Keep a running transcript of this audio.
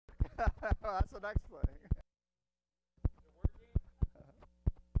That's the next thing.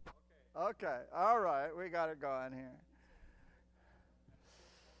 Okay, all right, we got it going here.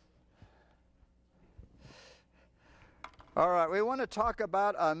 All right, we want to talk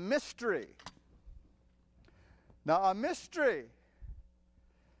about a mystery. Now, a mystery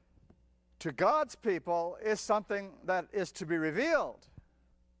to God's people is something that is to be revealed.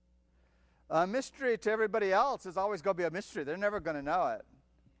 A mystery to everybody else is always going to be a mystery. They're never going to know it.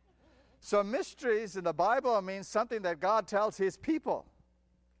 So mysteries in the Bible means something that God tells his people.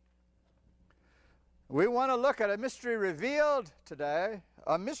 We want to look at a mystery revealed today,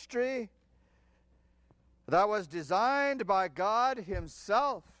 a mystery that was designed by God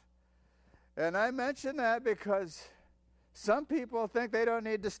himself. And I mention that because some people think they don't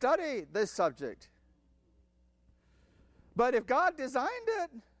need to study this subject. But if God designed it,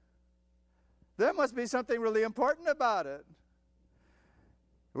 there must be something really important about it.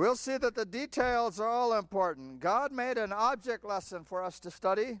 We'll see that the details are all important. God made an object lesson for us to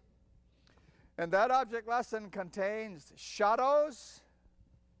study. And that object lesson contains shadows.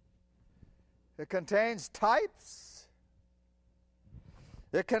 It contains types.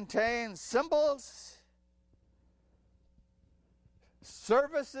 It contains symbols,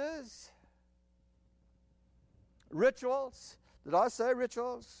 services, rituals. Did I say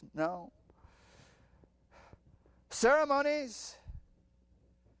rituals? No. Ceremonies,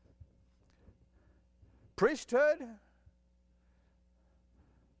 priesthood,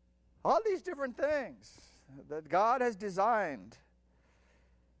 all these different things that God has designed.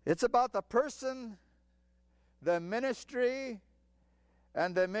 It's about the person, the ministry,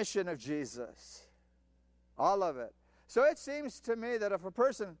 and the mission of Jesus. All of it. So it seems to me that if a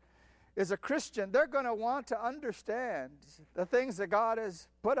person is a Christian, they're going to want to understand the things that God has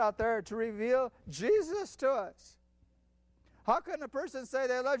put out there to reveal Jesus to us. How can a person say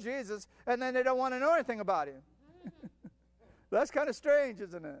they love Jesus and then they don't want to know anything about him? That's kind of strange,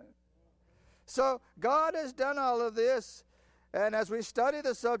 isn't it? So God has done all of this, and as we study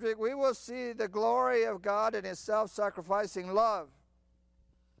the subject, we will see the glory of God in his self-sacrificing love.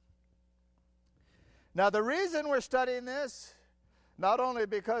 Now, the reason we're studying this, not only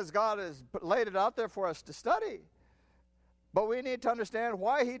because God has laid it out there for us to study, but we need to understand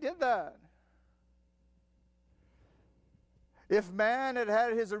why he did that. If man had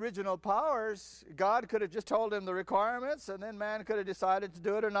had his original powers, God could have just told him the requirements, and then man could have decided to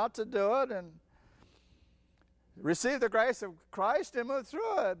do it or not to do it, and receive the grace of Christ and move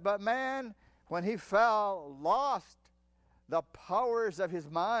through it. But man, when he fell, lost the powers of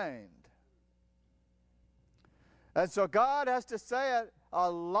his mind. And so God has to say it a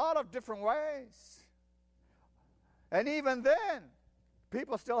lot of different ways. And even then,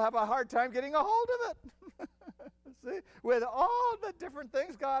 people still have a hard time getting a hold of it. See, with all the different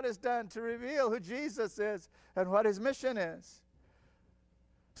things God has done to reveal who Jesus is and what his mission is.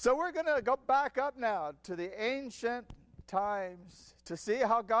 So we're going to go back up now to the ancient times to see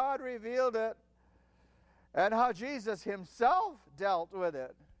how God revealed it and how Jesus himself dealt with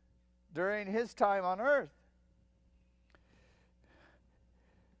it during his time on earth.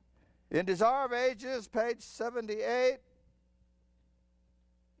 In Desire of Ages, page 78,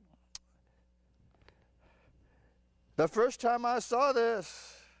 the first time I saw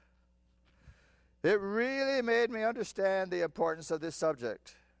this, it really made me understand the importance of this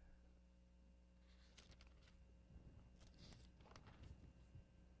subject.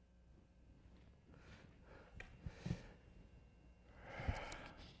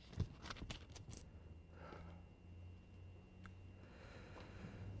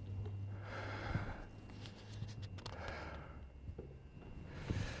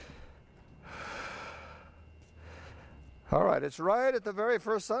 All right, it's right at the very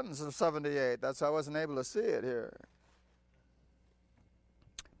first sentence of 78. That's how I wasn't able to see it here.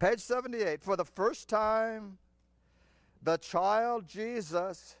 Page 78. For the first time, the child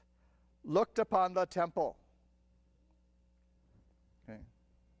Jesus looked upon the temple. Okay.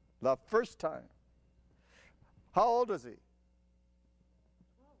 The first time. How old was he?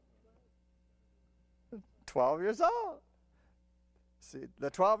 12 years old. See,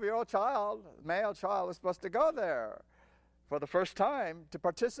 the 12-year-old child, male child, was supposed to go there for the first time to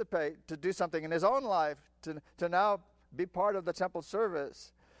participate, to do something in his own life, to now be part of the temple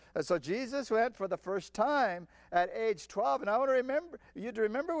service. And so Jesus went for the first time at age 12. And I want you to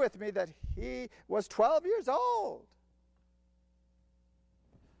remember with me that he was 12 years old.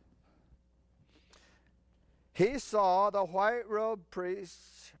 He saw the white-robed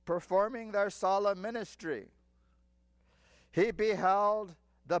priests performing their solemn ministry. He beheld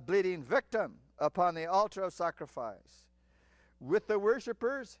the bleeding victim upon the altar of sacrifice, with the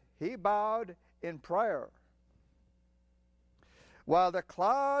worshipers, he bowed in prayer. While the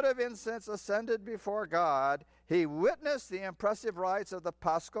cloud of incense ascended before God, he witnessed the impressive rites of the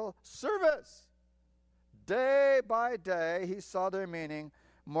Paschal service. Day by day, he saw their meaning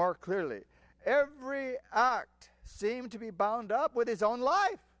more clearly. Every act seemed to be bound up with his own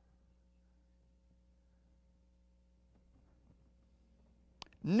life.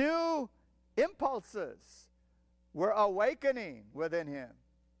 New impulses were awakening within him.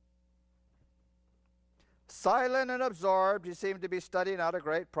 Silent and absorbed, he seemed to be studying out a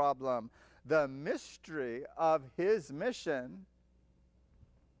great problem. The mystery of his mission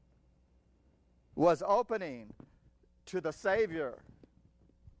was opening to the Savior.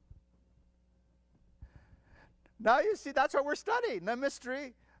 Now you see, that's what we're studying, the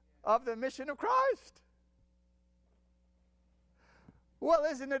mystery of the mission of Christ. Well,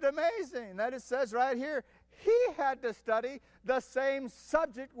 isn't it amazing that it says right here, he had to study the same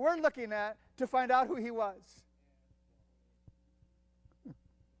subject we're looking at to find out who he was.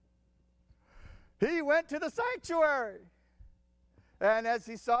 He went to the sanctuary. And as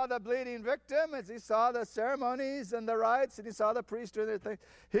he saw the bleeding victim, as he saw the ceremonies and the rites, and he saw the priest doing their thing,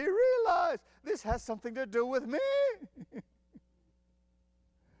 he realized this has something to do with me.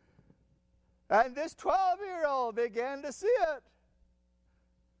 And this 12-year-old began to see it.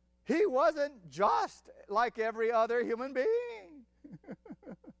 He wasn't just like every other human being.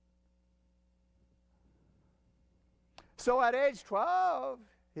 So at age 12,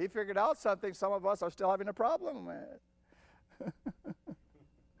 he figured out something some of us are still having a problem with.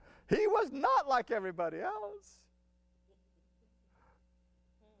 He was not like everybody else.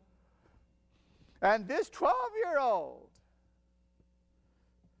 And this 12-year-old,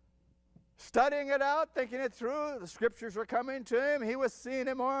 studying it out, thinking it through, the scriptures were coming to him, he was seeing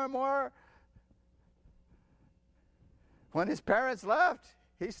it more and more. When his parents left,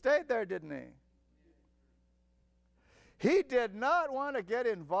 he stayed there, didn't he? He did not want to get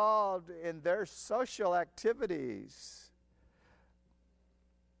involved in their social activities.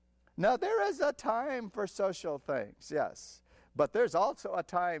 Now, there is a time for social things, yes. But there's also a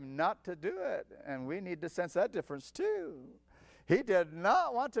time not to do it, and we need to sense that difference too. He did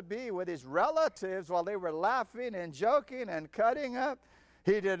not want to be with his relatives while they were laughing and joking and cutting up.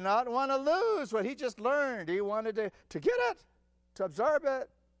 He did not want to lose what he just learned. He wanted to get it, to absorb it,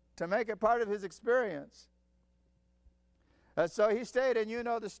 to make it part of his experience. And so he stayed, and you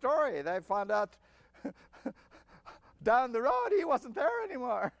know the story. They found out down the road he wasn't there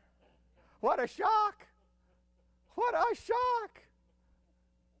anymore. What a shock! What a shock!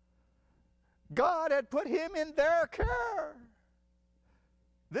 God had put him in their care.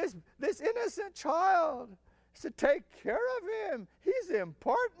 This innocent child to take care of him. He's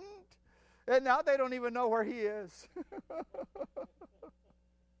important. And now they don't even know where he is.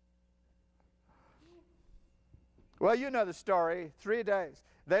 Well, you know the story. 3 days.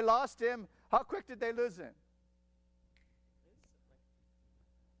 They lost him. How quick did they lose him?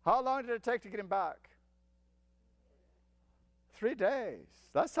 How long did it take to get him back? 3 days.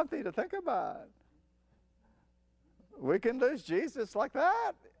 That's something to think about. We can lose Jesus like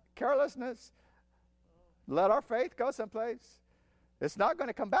that. Carelessness. Let our faith go someplace. It's not going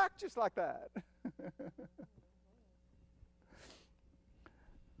to come back just like that.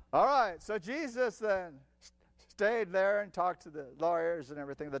 All right, so Jesus then stayed there and talked to the lawyers and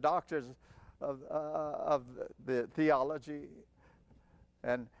everything, the doctors of the theology.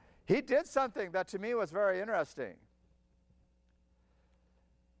 And he did something that to me was very interesting.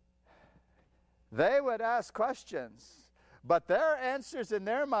 They would ask questions, but their answers in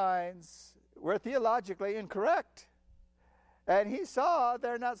their minds were theologically incorrect. And he saw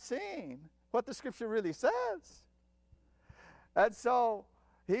they're not seeing what the scripture really says. And so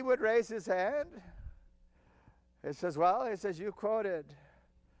he would raise his hand. He says, you quoted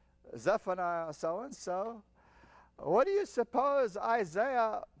Zephaniah so-and-so. What do you suppose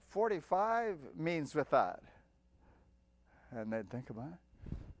Isaiah 45 means with that? And they'd think about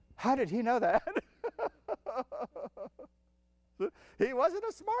it. How did he know that? He wasn't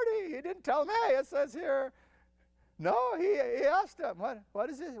a smarty. He didn't tell him, hey, it says here. No, he asked him, what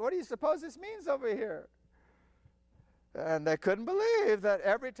is this? What do you suppose this means over here? And they couldn't believe that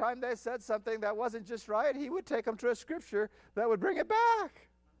every time they said something that wasn't just right, he would take them to a scripture that would bring it back.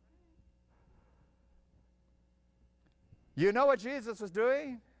 You know what Jesus was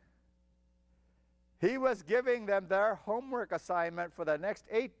doing? He was giving them their homework assignment for the next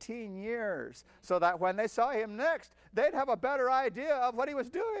 18 years so that when they saw him next, they'd have a better idea of what he was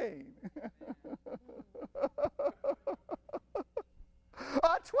doing.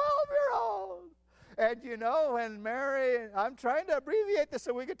 A 12-year-old And you know, when Mary, I'm trying to abbreviate this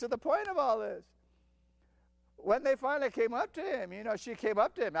so we get to the point of all this. When they finally came up to him, you know, she came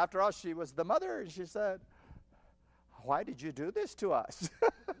up to him. After all, she was the mother, and she said, why did you do this to us?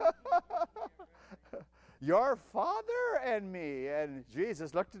 Your father and me. And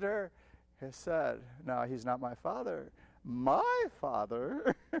Jesus looked at her and said, no, he's not my father. My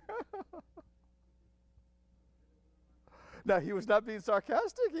father. Now, he was not being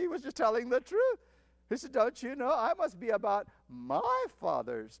sarcastic. He was just telling the truth. He said, don't you know, I must be about my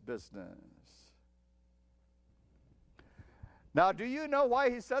Father's business. Now, do you know why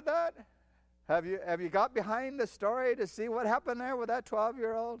he said that? Have you got behind the story to see what happened there with that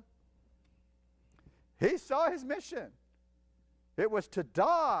 12-year-old? He saw his mission. It was to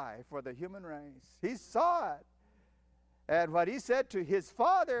die for the human race. He saw it. And what he said to his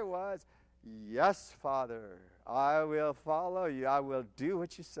father was, yes, Father, I will follow you. I will do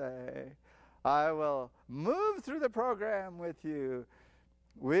what you say. I will move through the program with you.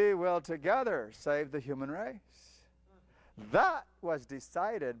 We will together save the human race. That was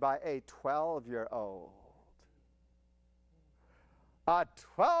decided by a 12-year-old. A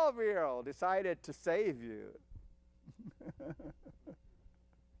 12-year-old decided to save you.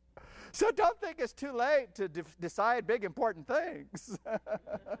 So don't think it's too late to decide big, important things.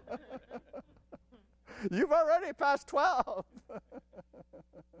 You've already passed 12.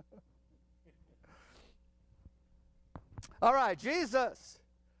 All right, Jesus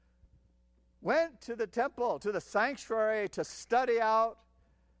went to the temple, to the sanctuary, to study out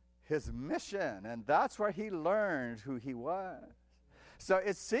his mission, and that's where he learned who he was. So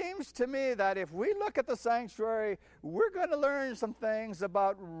it seems to me that if we look at the sanctuary, we're going to learn some things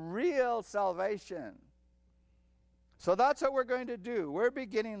about real salvation. So that's what we're going to do. We're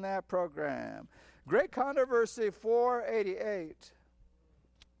beginning that program. Great Controversy 488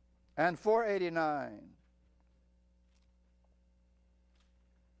 and 489.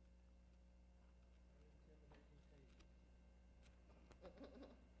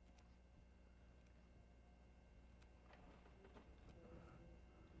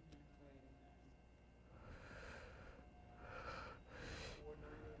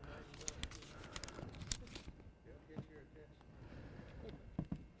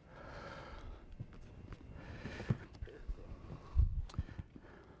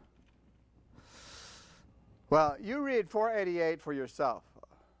 Well, you read 488 for yourself.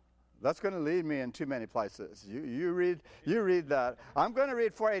 That's going to lead me in too many places. You read that. I'm going to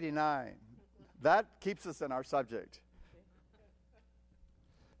read 489. That keeps us in our subject.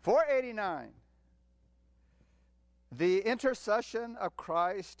 489. The intercession of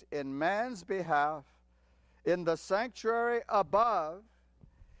Christ in man's behalf in the sanctuary above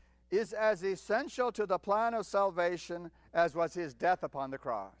is as essential to the plan of salvation as was his death upon the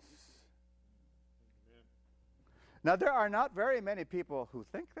cross. Now, there are not very many people who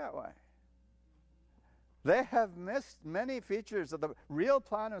think that way. They have missed many features of the real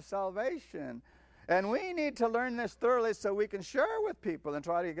plan of salvation. And we need to learn this thoroughly so we can share with people and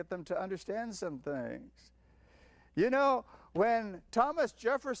try to get them to understand some things. You know, when Thomas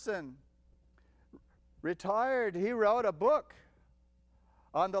Jefferson retired, he wrote a book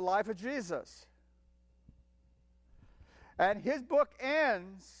on the life of Jesus. And his book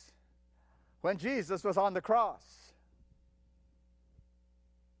ends when Jesus was on the cross.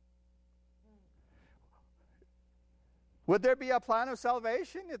 Would there be a plan of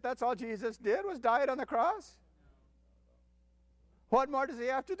salvation if that's all Jesus did was died on the cross? What more does he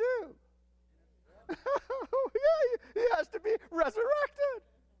have to do? Yeah, he has to be resurrected.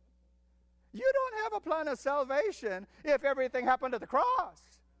 You don't have a plan of salvation if everything happened at the cross.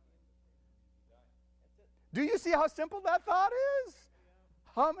 Do you see how simple that thought is?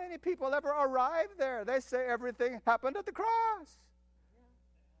 How many people ever arrive there? They say everything happened at the cross.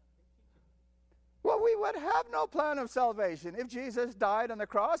 Well, we would have no plan of salvation if Jesus died on the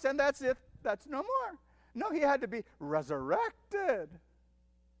cross, and that's it. That's no more. No, he had to be resurrected.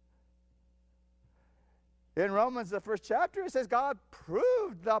 In Romans, the first chapter, it says God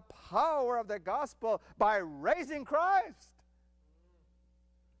proved the power of the gospel by raising Christ.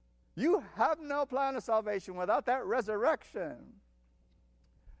 You have no plan of salvation without that resurrection.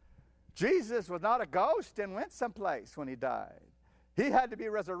 Jesus was not a ghost and went someplace when he died. He had to be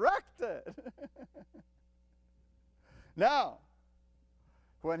resurrected. Now,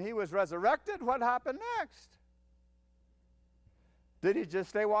 when he was resurrected, what happened next? Did he just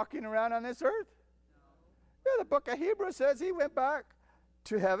stay walking around on this earth? No. Yeah, the book of Hebrews says he went back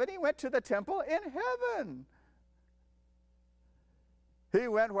to heaven. He went to the temple in heaven. He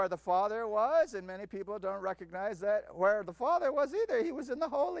went where the Father was, and many people don't recognize that where the Father was either. He was in the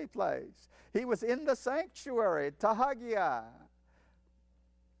holy place. He was in the sanctuary, Tahagia.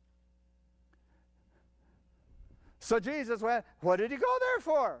 So Jesus went, what did he go there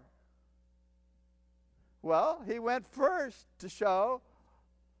for? Well, he went first to show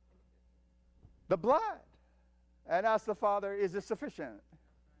the blood and asked the Father, is it sufficient?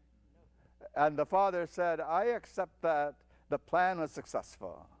 And the Father said, I accept that. The plan was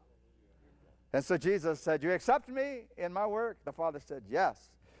successful. And so Jesus said, you accept me in my work? The Father said,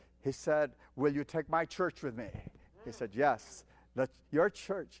 yes. He said, will you take my church with me? He said, yes. Your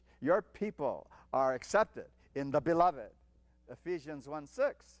church, your people are accepted in the beloved. Ephesians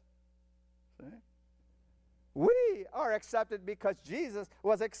 1:6. See? We are accepted because Jesus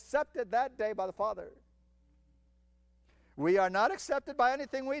was accepted that day by the Father. We are not accepted by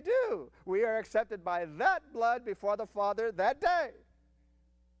anything we do. We are accepted by that blood before the Father that day.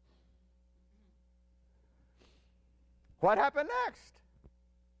 What happened next?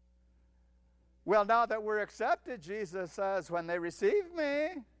 Well, now that we're accepted, Jesus says, when they receive me,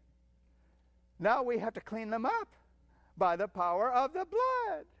 now we have to clean them up by the power of the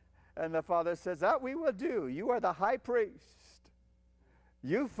blood. And the Father says, that we will do. You are the high priest.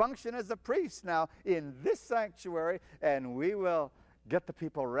 You function as a priest now in this sanctuary, and we will get the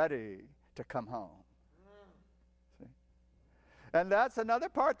people ready to come home. See? And that's another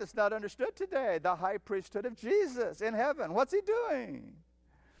part that's not understood today, the high priesthood of Jesus in heaven. What's he doing?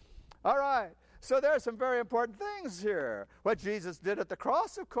 All right, so there are some very important things here. What Jesus did at the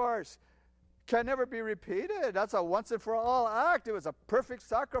cross, of course, can never be repeated. That's a once and for all act. It was a perfect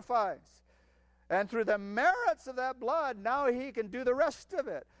sacrifice. And through the merits of that blood, now he can do the rest of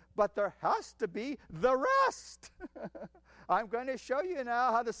it. But there has to be the rest. I'm going to show you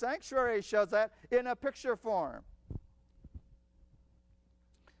now how the sanctuary shows that in a picture form.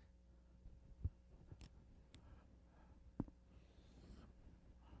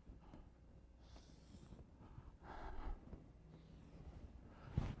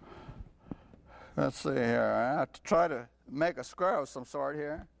 Let's see here. I have to try to make a square of some sort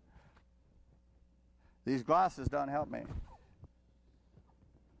here. These glasses don't help me.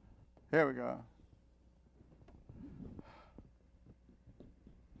 Here we go.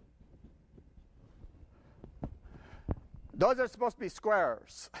 Those are supposed to be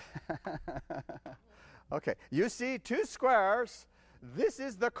squares. Okay, you see two squares. This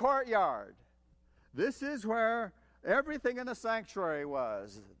is the courtyard. This is where everything in the sanctuary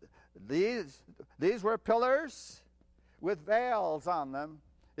was. These were pillars with veils on them.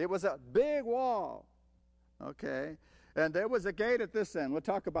 It was a big wall. Okay, and there was a gate at this end. We'll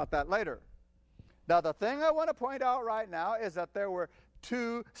talk about that later. Now, the thing I want to point out right now is that there were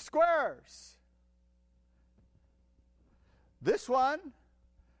two squares. This one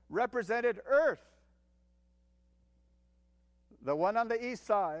represented earth. The one on the east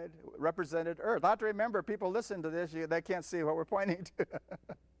side represented earth. I have to remember, people listen to this, they can't see what we're pointing to.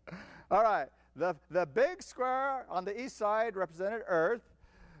 All right, the big square on the east side represented earth.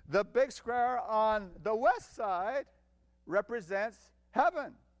 The big square on the west side represents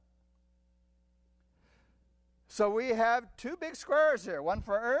heaven. So we have two big squares here, one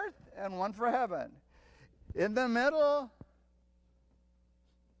for earth and one for heaven. In the middle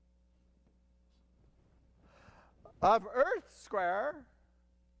of Earth's square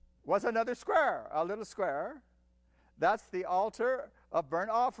was another square, a little square. That's the altar of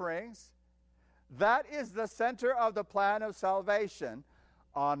burnt offerings. That is the center of the plan of salvation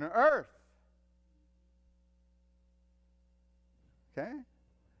on earth. Okay?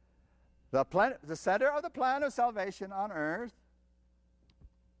 The center of the plan of salvation on earth.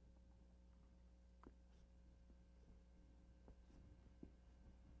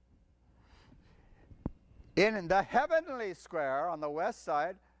 In the heavenly square on the west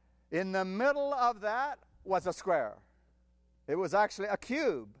side, in the middle of that was a square. It was actually a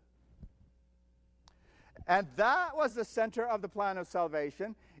cube. And that was the center of the plan of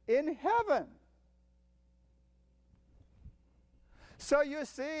salvation in heaven. So you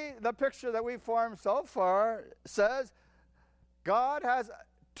see, the picture that we've formed so far says God has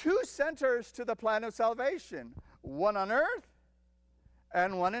two centers to the plan of salvation, one on earth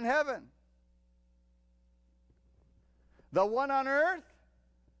and one in heaven. The one on earth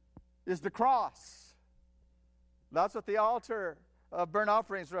is the cross. That's what the altar of burnt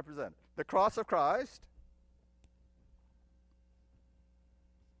offerings represent. The cross of Christ.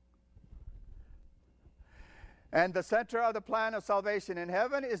 And the center of the plan of salvation in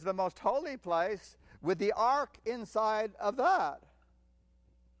heaven is the most holy place with the ark inside of that.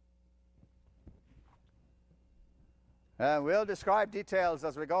 And we'll describe details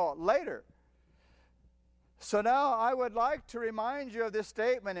as we go later. So now I would like to remind you of this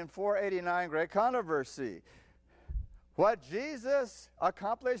statement in 489, Great Controversy. What Jesus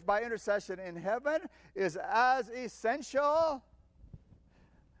accomplished by intercession in heaven is as essential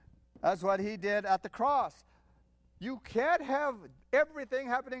as what he did at the cross. You can't have everything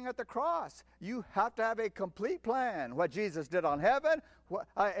happening at the cross. You have to have a complete plan. What Jesus did on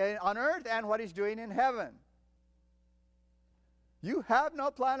on earth, and what he's doing in heaven. You have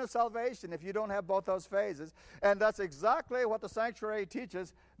no plan of salvation if you don't have both those phases. And that's exactly what the sanctuary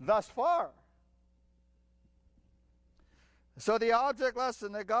teaches thus far. So the object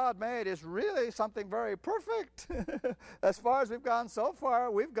lesson that God made is really something very perfect. As far as we've gone so far,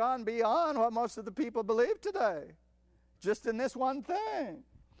 we've gone beyond what most of the people believe today. Just in this one thing.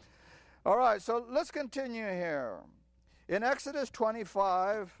 All right, so let's continue here. In Exodus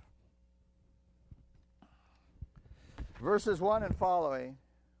 25, verses 1 and following.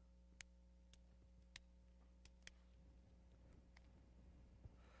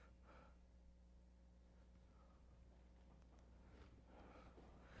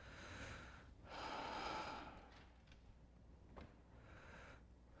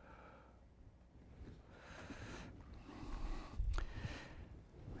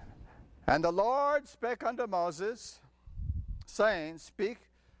 And the Lord spake unto Moses, saying, Speak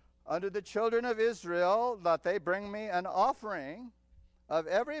unto the children of Israel, that they bring me an offering of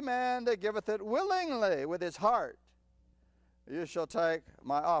every man that giveth it willingly with his heart. You shall take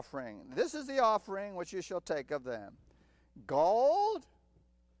my offering. This is the offering which you shall take of them: gold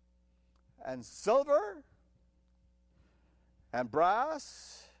and silver and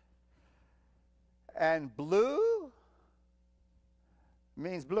brass and blue,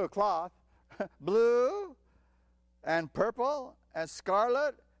 means blue cloth, blue and purple and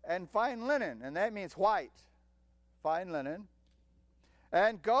scarlet and fine linen, and that means white, fine linen,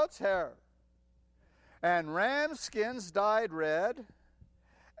 and goat's hair, and ram skins dyed red,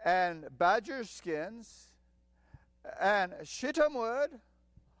 and badger skins, and shittim wood,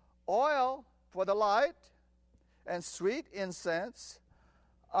 oil for the light, and sweet incense,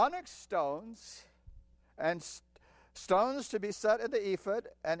 onyx stones, and stones to be set in the ephod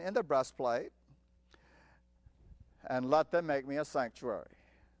and in the breastplate, and let them make me a sanctuary.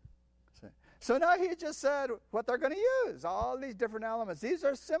 So now he just said what they're going to use, all these different elements. These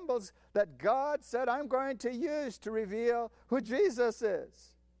are symbols that God said, I'm going to use to reveal who Jesus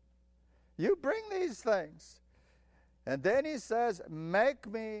is. You bring these things. And then he says,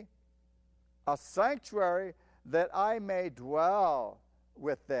 make me a sanctuary that I may dwell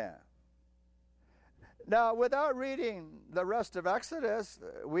with them. Now, without reading the rest of Exodus,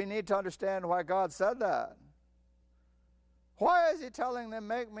 we need to understand why God said that. Why is he telling them,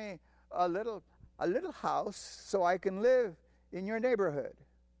 make me a little house so I can live in your neighborhood?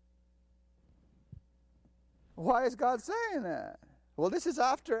 Why is God saying that? Well, this is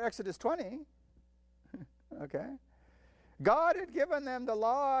after Exodus 20. Okay. God had given them the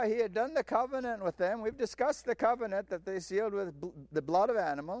law. He had done the covenant with them. We've discussed the covenant that they sealed with the blood of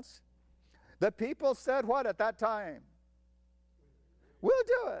animals. The people said what at that time? We'll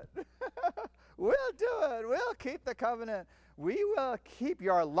do it. We'll do it. We'll keep the covenant. We will keep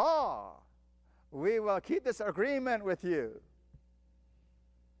your law. We will keep this agreement with you.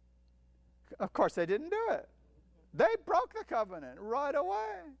 Of course, they didn't do it. They broke the covenant right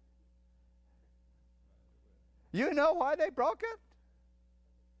away. You know why they broke it?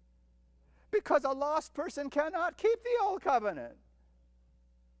 Because a lost person cannot keep the old covenant.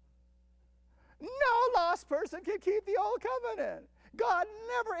 No lost person can keep the old covenant. God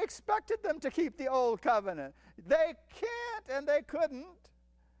never expected them to keep the old covenant. They can't and they couldn't.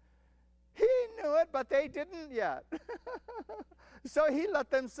 He knew it, but they didn't yet. So he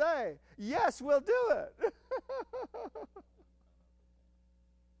let them say, yes, we'll do it.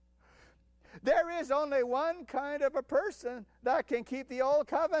 There is only one kind of a person that can keep the old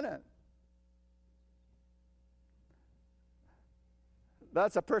covenant.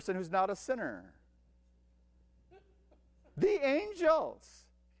 That's a person who's not a sinner. The angels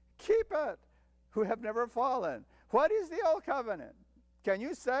keep it, who have never fallen. What is the old covenant? Can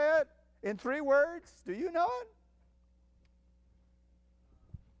you say it in 3 words? Do you know it?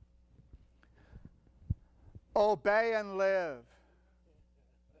 Obey and live.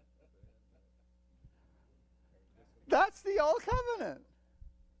 That's the old covenant.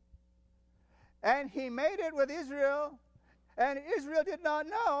 And he made it with Israel, and Israel did not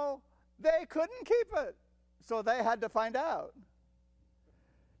know. They couldn't keep it. So they had to find out.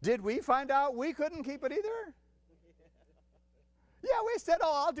 Did we find out we couldn't keep it either? Yeah, we said,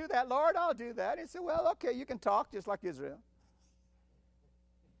 oh, I'll do that, Lord, I'll do that. He said, well, okay, you can talk just like Israel.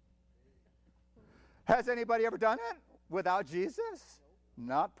 Has anybody ever done it without Jesus?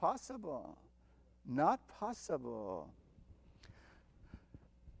 Not possible. Not possible.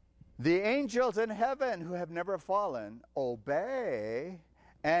 The angels in heaven who have never fallen obey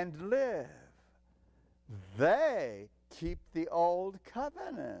and live. They keep the old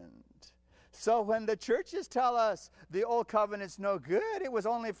covenant. So when the churches tell us the old covenant's no good, it was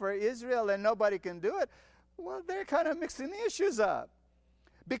only for Israel and nobody can do it, well, they're kind of mixing the issues up.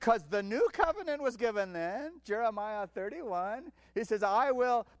 Because the new covenant was given then, Jeremiah 31, he says, I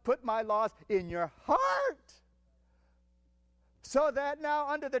will put my laws in your heart. So that now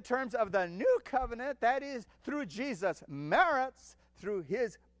under the terms of the new covenant, that is through Jesus' merits, through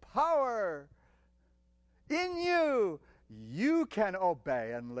his power in you, you can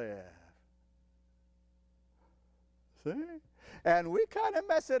obey and live. See? And we kind of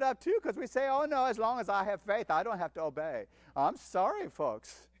mess it up too because we say, oh no, as long as I have faith, I don't have to obey. I'm sorry,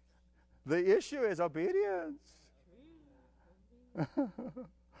 folks. The issue is obedience.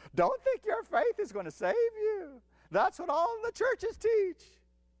 Don't think your faith is going to save you. That's what all the churches teach.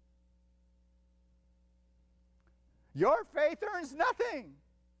 Your faith earns nothing.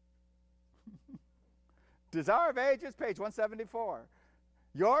 Desire of Ages, page 174.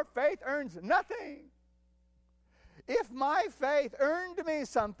 Your faith earns nothing. If my faith earned me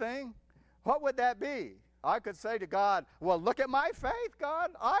something, what would that be? I could say to God, well, look at my faith,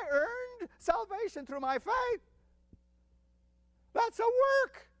 God. I earned salvation through my faith. That's a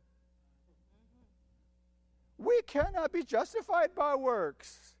work. We cannot be justified by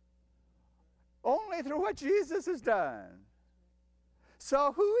works. Only through what Jesus has done.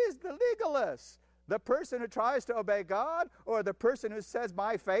 So who is the legalist? The person who tries to obey God or the person who says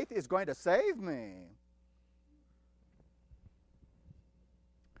my faith is going to save me?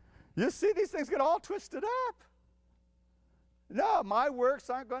 You see, these things get all twisted up. No, my works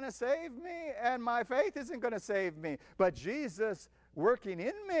aren't going to save me, and my faith isn't going to save me. But Jesus working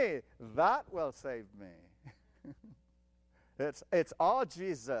in me, that will save me. It's all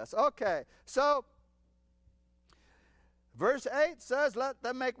Jesus. Okay, so verse 8 says, let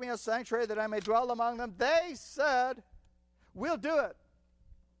them make me a sanctuary that I may dwell among them. They said, we'll do it.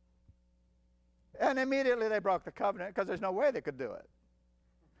 And immediately they broke the covenant because there's no way they could do it.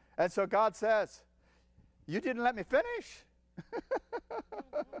 And so God says, you didn't let me finish.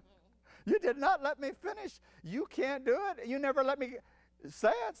 You did not let me finish. You can't do it. You never let me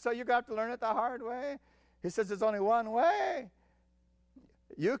say it, so you got to learn it the hard way. He says there's only one way.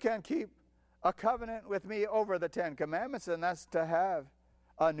 You can keep a covenant with me over the 10 Commandments, and that's to have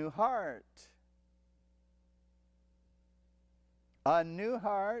a new heart. A new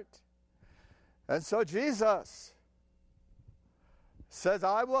heart. And so Jesus says,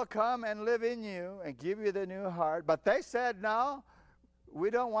 I will come and live in you and give you the new heart. But they said, no,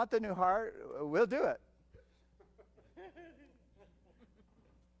 we don't want the new heart. We'll do it.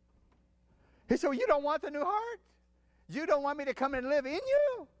 He said, well, you don't want the new heart? You don't want me to come and live in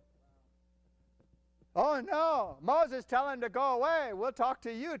you? Oh, no. Moses, tell him to go away. We'll talk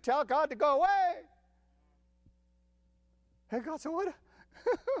to you. Tell God to go away. And God said, what?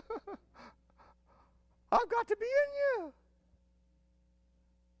 I've got to be in you.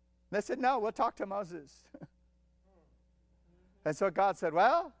 They said, no, we'll talk to Moses. And so God said,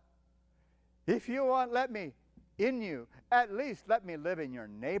 well, if you won't let me in you, at least let me live in your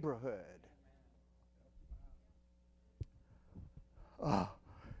neighborhood. Oh,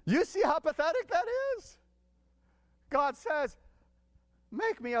 you see how pathetic that is? God says,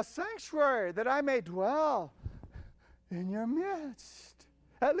 make me a sanctuary that I may dwell in your midst.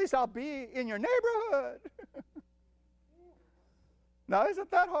 At least I'll be in your neighborhood. Now,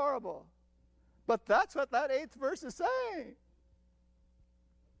 isn't that horrible? But that's what that 8th verse is saying.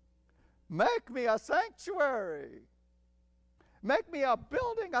 Make me a sanctuary. Make me a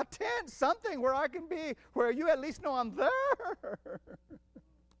building, a tent, something where I can be, where you at least know I'm there.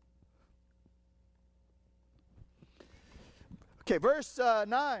 Okay, verse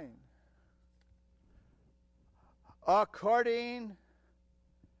 9. According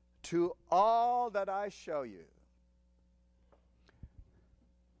to all that I show you.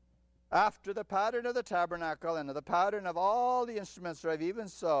 After the pattern of the tabernacle and of the pattern of all the instruments thereof, even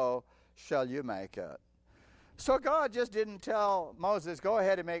so shall you make it. So God just didn't tell Moses, go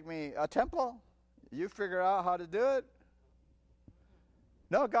ahead and make me a temple. You figure out how to do it.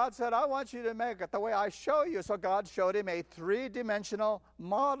 No, God said, I want you to make it the way I show you. So God showed him a 3-dimensional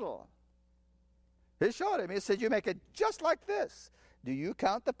model. He showed him. He said, you make it just like this. Do you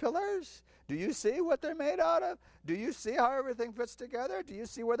count the pillars? Do you see what they're made out of? Do you see how everything fits together? Do you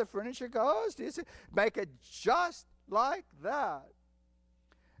see where the furniture goes? Do you see? Make it just like that.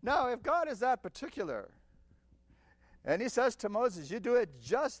 Now, if God is that particular, and he says to Moses, you do it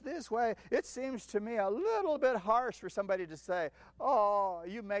just this way, it seems to me a little bit harsh for somebody to say, oh,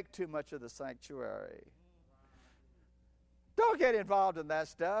 you make too much of the sanctuary. Don't get involved in that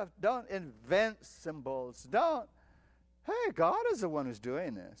stuff. Don't invent symbols. Hey, God is the one who's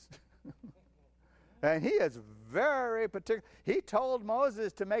doing this. And he is very particular. He told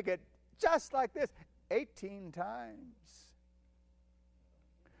Moses to make it just like this 18 times.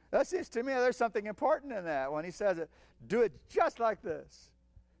 That seems to me there's something important in that when he says it. Do it just like this.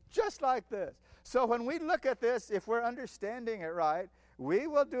 Just like this. So when we look at this, if we're understanding it right, we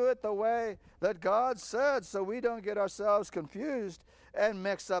will do it the way that God said so we don't get ourselves confused and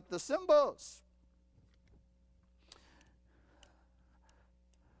mix up the symbols.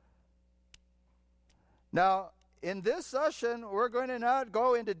 Now, in this session, we're going to not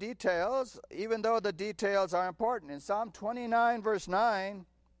go into details, even though the details are important. In Psalm 29, verse 9,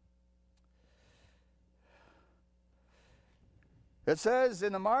 it says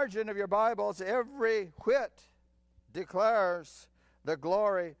in the margin of your Bibles, every whit declares the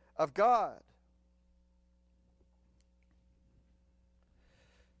glory of God.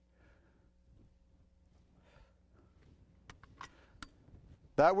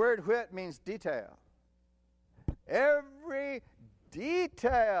 That word whit means detail. Every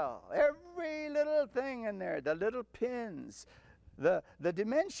detail, every little thing in there, the little pins, the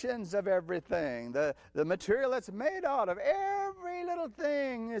dimensions of everything, the material it's made out of, every little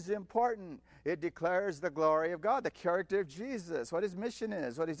thing is important. It declares the glory of God, the character of Jesus, what his mission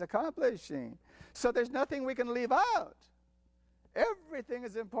is, what he's accomplishing. So there's nothing we can leave out. Everything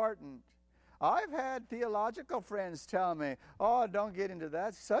is important. I've had theological friends tell me, oh, don't get into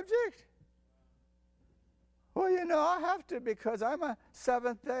that subject. Well, I have to because I'm a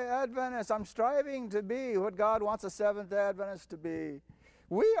Seventh-day Adventist. I'm striving to be what God wants a Seventh-day Adventist to be.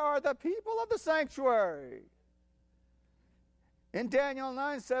 We are the people of the sanctuary. In Daniel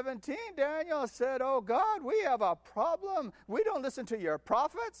 9:17, Daniel said, oh God, we have a problem. We don't listen to your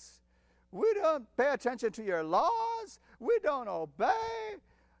prophets. We don't pay attention to your laws. We don't obey.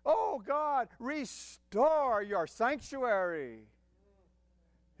 Oh God, restore your sanctuary.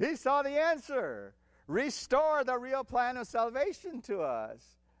 He saw the answer. Restore the real plan of salvation to us.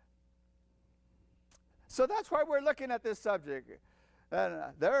 So that's why we're looking at this subject. And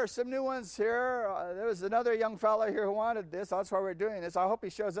there are some new ones here. There was another young fellow here who wanted this. That's why we're doing this. I hope he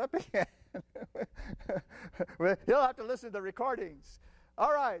shows up again. He'll have to listen to the recordings.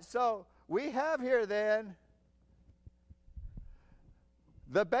 All right, so we have here then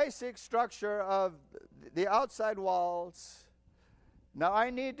the basic structure of the outside walls. Now, I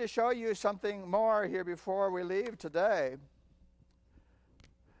need to show you something more here before we leave today.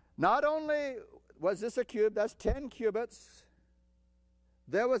 Not only was this a cube, that's 10 cubits,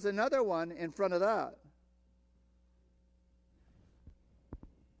 there was another one in front of that.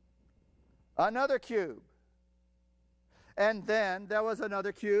 Another cube. And then there was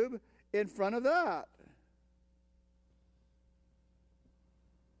another cube in front of that.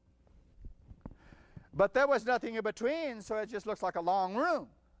 But there was nothing in between, so it just looks like a long room.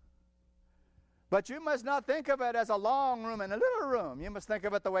 But you must not think of it as a long room and a little room. You must think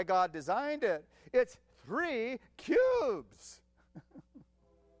of it the way God designed it. It's 3 cubes.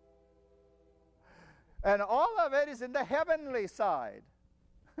 And all of it is in the heavenly side.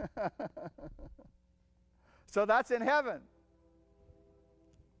 So that's in heaven.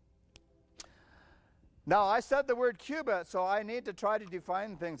 Now, I said the word cubit, so I need to try to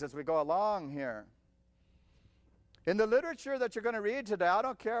define things as we go along here. In the literature that you're going to read today, I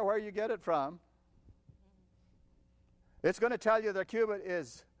don't care where you get it from, it's going to tell you the cubit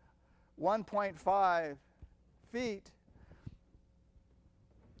is 1.5 feet.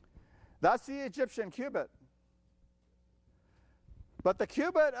 That's the Egyptian cubit. But the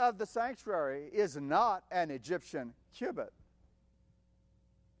cubit of the sanctuary is not an Egyptian cubit.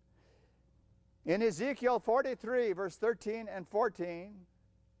 In Ezekiel 43, verse 13 and 14,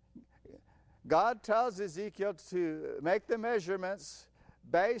 God tells Ezekiel to make the measurements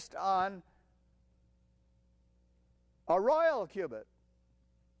based on a royal cubit.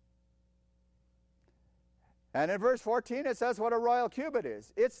 And in verse 14 it says what a royal cubit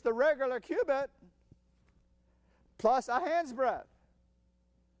is. It's the regular cubit plus a hand's breadth,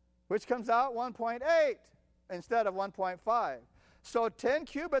 which comes out 1.8 instead of 1.5. So 10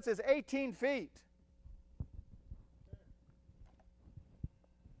 cubits is 18 feet.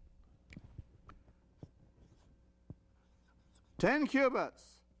 10 cubits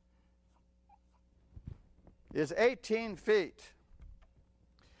is 18 feet.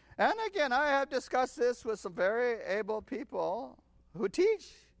 And again, I have discussed this with some very able people who teach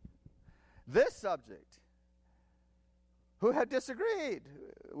this subject, who have disagreed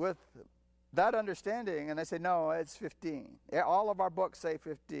with that understanding, and they say, no, it's 15. All of our books say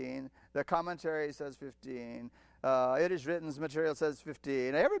 15. The commentary says 15. It is written's material says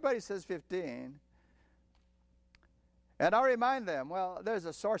 15. Everybody says 15. And I remind them, well, there's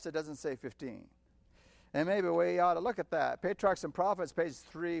a source that doesn't say 15. And maybe we ought to look at that. Patriarchs and Prophets, page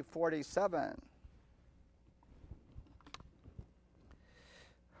 347.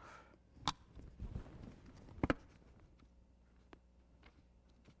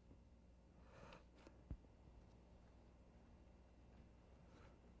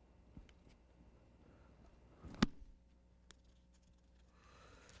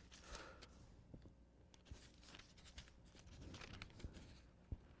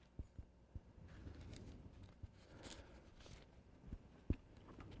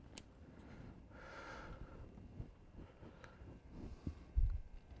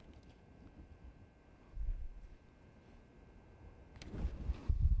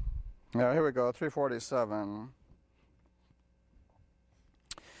 Now, here we go, 347.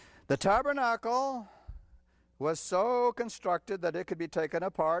 The tabernacle was so constructed that it could be taken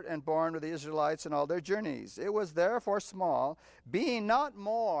apart and borne with the Israelites in all their journeys. It was therefore small, being not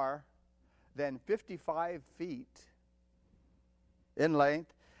more than 55 feet in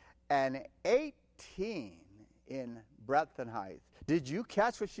length and 18 in breadth and height. Did you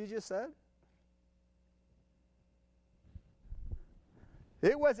catch what she just said?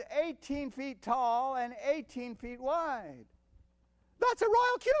 It was 18 feet tall and 18 feet wide. That's a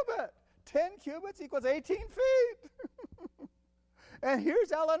royal cubit. 10 cubits equals 18 feet. And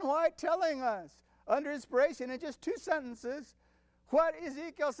here's Ellen White telling us, under inspiration in just 2 sentences, what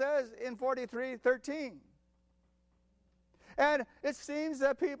Ezekiel says in 43:13. And it seems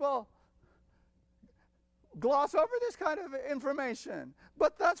that people gloss over this kind of information.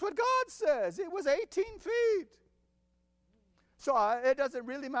 But that's what God says. It was 18 feet. So it doesn't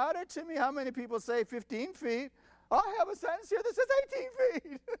really matter to me how many people say 15 feet. I have a sentence here that says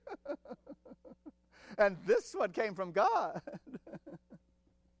 18 feet. And this one came from God.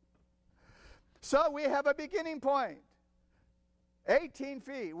 So we have a beginning point. 18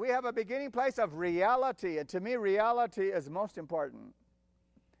 feet. We have a beginning place of reality. And to me, reality is most important.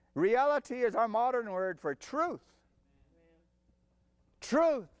 Reality is our modern word for truth.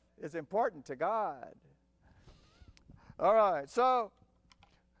 Truth is important to God. All right, so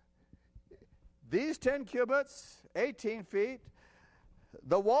these 10 cubits, 18 feet,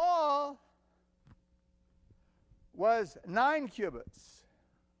 the wall was 9 cubits.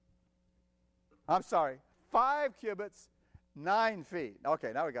 I'm sorry, 5 cubits, 9 feet.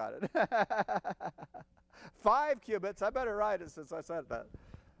 Okay, now we got it. 5 cubits, I better write it since I said that.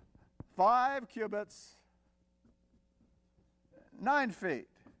 5 cubits, 9 feet.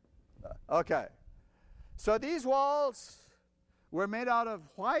 Okay. So these walls were made out of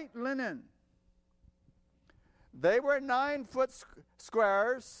white linen. They were 9-foot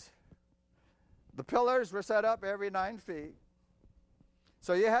squares. The pillars were set up every 9 feet.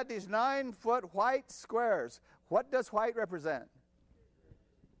 So you had these 9-foot white squares. What does white represent?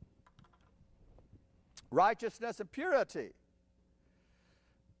 Righteousness and purity.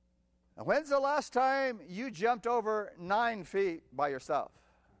 Now, when's the last time you jumped over 9 feet by yourself?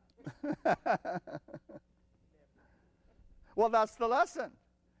 Well, that's the lesson.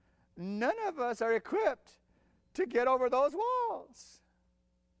 None of us are equipped to get over those walls.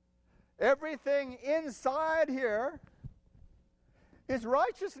 Everything inside here is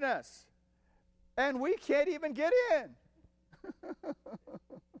righteousness, and we can't even get in.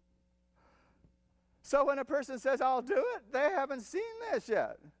 So when a person says, I'll do it, they haven't seen this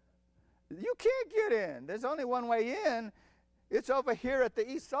yet. You can't get in. There's only one way in. It's over here at the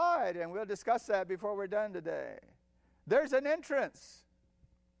east side, and we'll discuss that before we're done today. There's an entrance,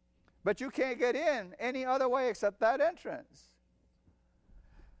 but you can't get in any other way except that entrance.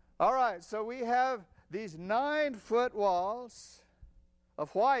 All right, so we have these 9-foot walls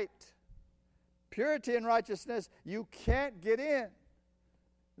of white, purity and righteousness. You can't get in.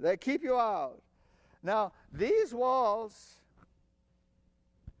 They keep you out. Now, these walls,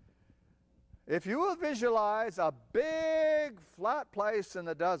 if you will visualize a big flat place in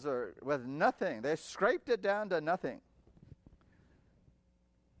the desert with nothing, they scraped it down to nothing.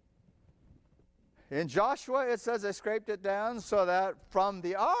 In Joshua, it says they scraped it down so that from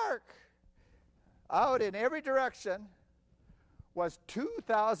the ark out in every direction was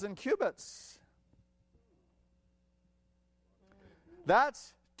 2,000 cubits.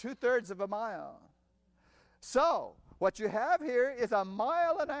 That's 2/3 of a mile. So, what you have here is 1.5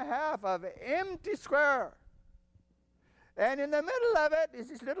 miles of empty square. And in the middle of it is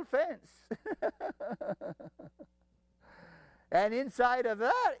this little fence. And inside of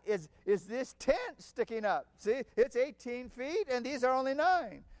that is this tent sticking up. See, it's 18 feet, and these are only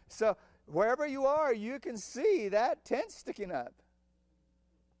 9. So wherever you are, you can see that tent sticking up.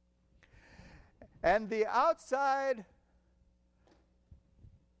 And the outside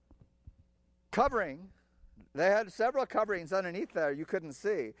covering, they had several coverings underneath there you couldn't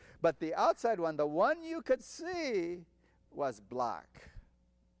see. But the outside one, the one you could see, was black.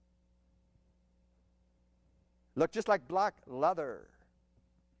 Looked just like black leather.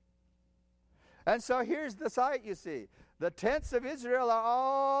 And so here's the sight you see. The tents of Israel are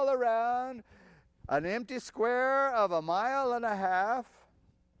all around an empty square of 1.5 miles.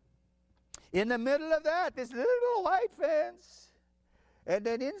 In the middle of that, this little white fence. And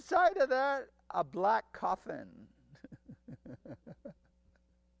then inside of that, a black coffin.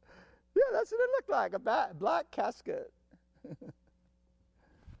 Yeah, that's what it looked like, a black casket.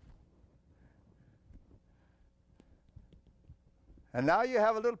 And now you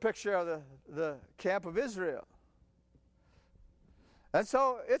have a little picture of the camp of Israel. And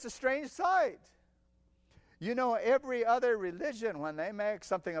so it's a strange sight. You know, every other religion, when they make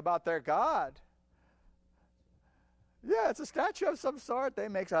something about their God, yeah, it's a statue of some sort. They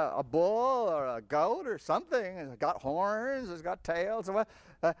make a bull or a goat or something. It's got horns, it's got tails,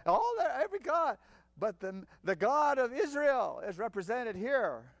 every God. But the God of Israel is represented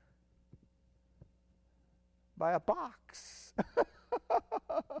here by a box.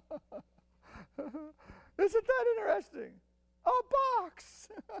 Isn't that interesting? A box.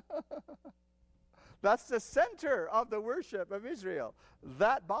 That's the center of the worship of Israel,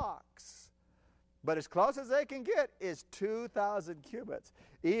 that box. But as close as they can get is 2,000 cubits.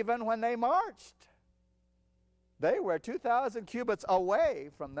 Even when they marched, they were 2,000 cubits away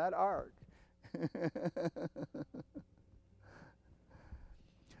from that ark.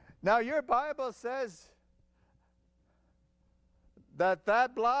 Now your Bible says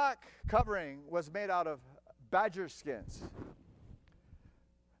that black covering was made out of badger skins.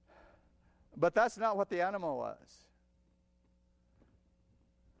 But that's not what the animal was.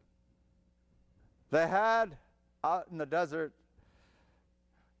 They had out in the desert,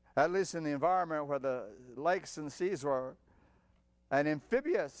 at least in the environment where the lakes and seas were, an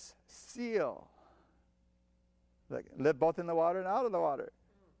amphibious seal that lived both in the water and out of the water.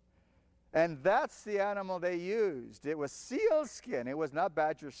 And that's the animal they used. It was seal skin. It was not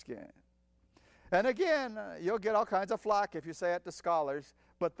badger skin. And again, you'll get all kinds of flack if you say it to scholars,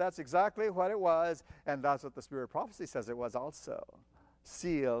 but that's exactly what it was, and that's what the Spirit of Prophecy says it was also.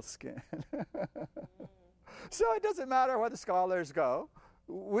 Seal skin. So it doesn't matter where the scholars go.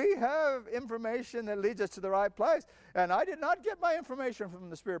 We have information that leads us to the right place. And I did not get my information from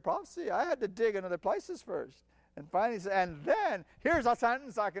the Spirit of Prophecy. I had to dig in other places first. And finally, and then here's a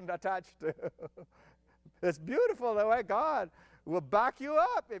sentence I can attach to. It's beautiful the way God will back you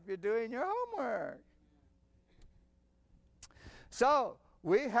up if you're doing your homework. So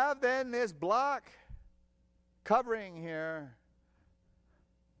we have then this black covering here,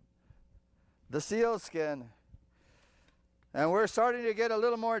 the seal skin, and we're starting to get a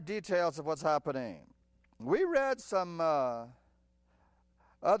little more details of what's happening. We read some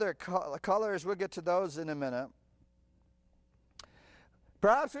other colors. We'll get to those in a minute.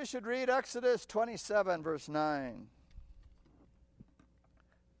 Perhaps we should read Exodus 27, verse 9.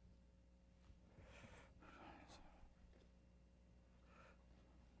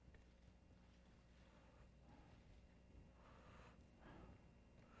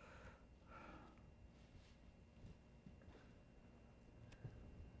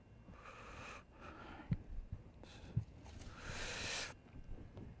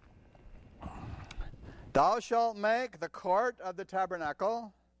 Thou shalt make the court of the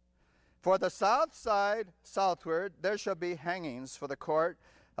tabernacle. For the south side, southward, there shall be hangings for the court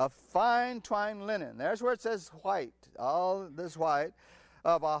of fine twined linen. There's where it says white, all this white,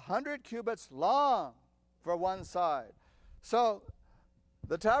 of 100 cubits long for one side. So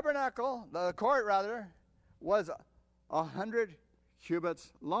the tabernacle, the court rather, was 100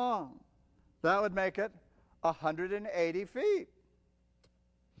 cubits long. That would make it 180 feet.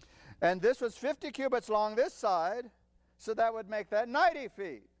 And this was 50 cubits long this side, so that would make that 90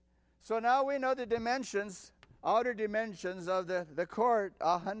 feet. So now we know the dimensions, outer dimensions of the court,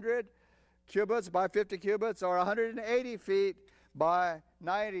 100 cubits by 50 cubits, or 180 feet by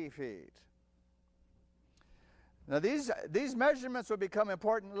 90 feet. Now, these measurements will become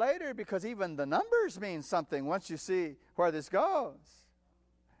important later because even the numbers mean something once you see where this goes.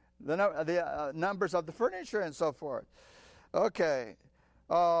 The numbers of the furniture and so forth. Okay.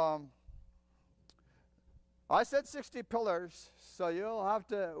 I said 60 pillars, so you'll have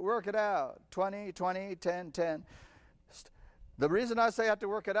to work it out. 20, 20, 10, 10. The reason I say you have to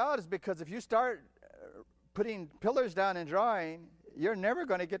work it out is because if you start putting pillars down in drawing, you're never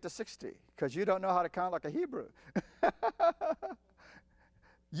going to get to 60 because you don't know how to count like a Hebrew.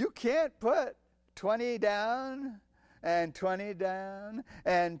 You can't put 20 down and 20 down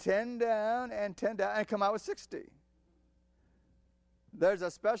and 10 down and 10 down and come out with 60. There's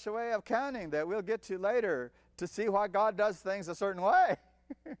a special way of counting that we'll get to later to see why God does things a certain way.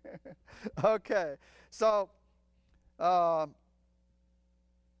 Okay, so the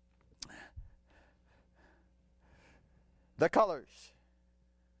colors.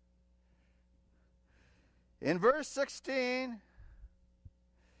 In verse 16,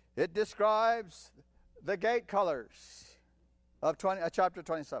 it describes the gate colors of chapter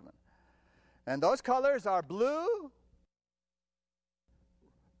 27. And those colors are blue,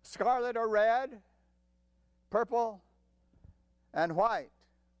 scarlet or red, purple, and white.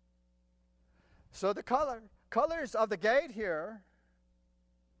 So the colors of the gate here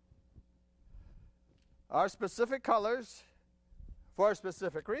are specific colors for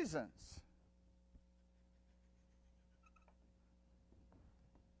specific reasons.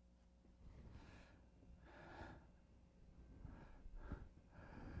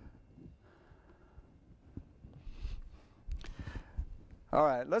 All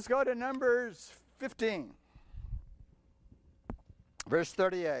right, let's go to Numbers 15, verse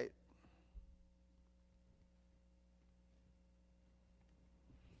 38.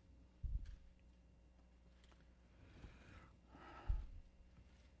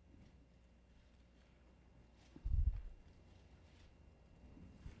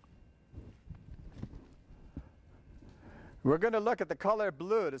 We're going to look at the color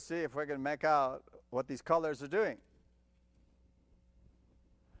blue to see if we can make out what these colors are doing.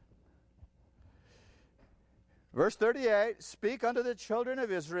 Verse 38, speak unto the children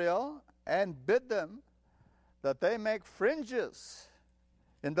of Israel and bid them that they make fringes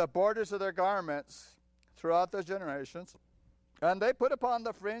in the borders of their garments throughout their generations. And they put upon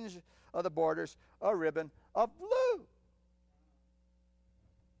the fringe of the borders a ribbon of blue.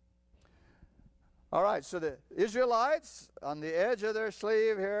 All right, so the Israelites, on the edge of their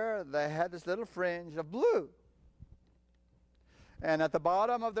sleeve here, they had this little fringe of blue. And at the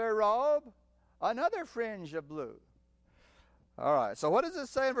bottom of their robe, another fringe of blue. All right, so what does it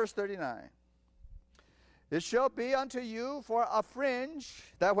say in verse 39? It shall be unto you for a fringe,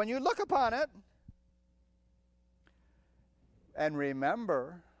 that when you look upon it, and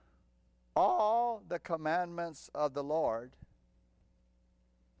remember all the commandments of the Lord,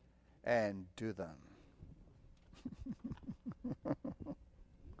 and do them.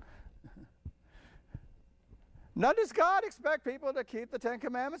 Now, does God expect people to keep the Ten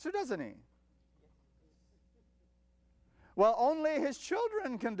Commandments, or doesn't he? Well, only his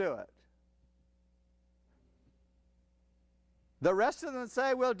children can do it. The rest of them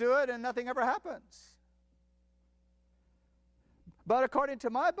say, we'll do it, and nothing ever happens. But according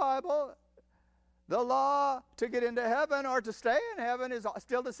to my Bible, the law to get into heaven or to stay in heaven is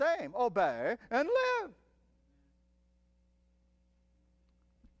still the same. Obey and live.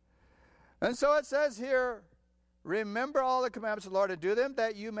 And so it says here, remember all the commandments of the Lord and do them,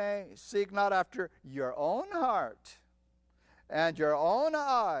 that you may seek not after your own heart and your own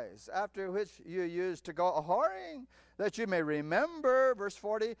eyes, after which you used to go a-whoring, that you may remember, verse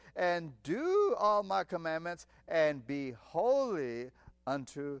 40, and do all my commandments and be holy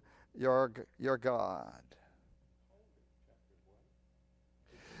unto your God.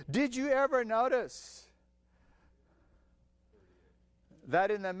 Did you ever notice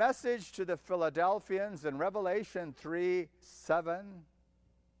that in the message to the Philadelphians in Revelation 3:7,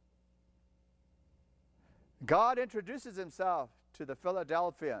 God introduces himself to the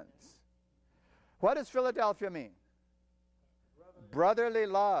Philadelphians? What does Philadelphia mean? Brotherly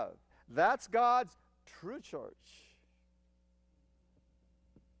love. That's God's true church.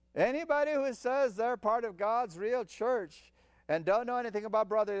 Anybody who says they're part of God's real church and don't know anything about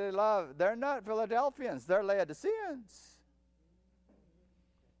brotherly love, they're not Philadelphians, they're Laodiceans.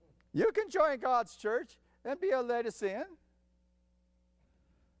 You can join God's church and be a Laodicean.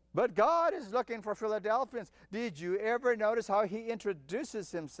 But God is looking for Philadelphians. Did you ever notice how he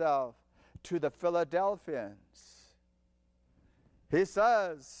introduces himself to the Philadelphians? He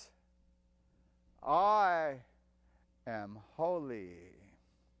says, I am holy.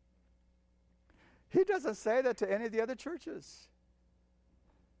 He doesn't say that to any of the other churches.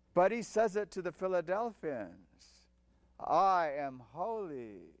 But he says it to the Philadelphians. I am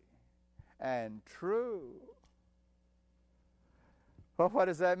holy and true. Well, what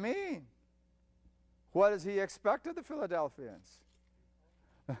does that mean? What does he expect of the Philadelphians?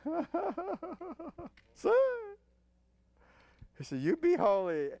 See? He said, you be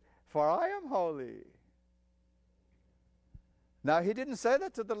holy, for I am holy. Now, he didn't say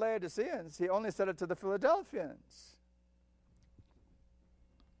that to the Laodiceans. He only said it to the Philadelphians.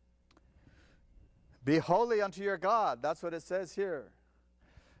 Be holy unto your God. That's what it says here.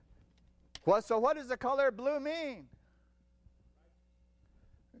 So what does the color blue mean?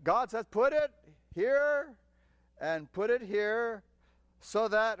 God says, put it here and put it here so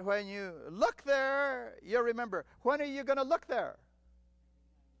that when you look there, you'll remember. When are you going to look there?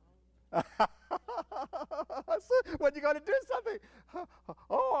 When you're going to do something.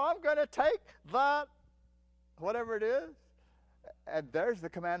 Oh, I'm going to take that, whatever it is, and there's the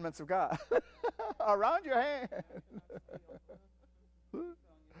commandments of God around your hand.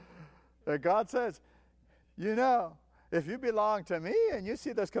 And God says, you know, if you belong to me and you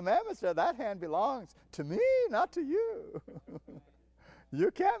see those commandments there, that hand belongs to me, not to you. You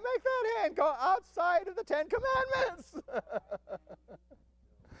can't make that hand go outside of the 10 Commandments.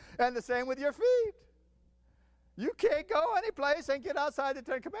 And the same with your feet. You can't go any place and get outside the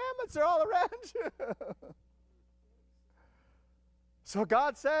 10 Commandments. They're all around you. So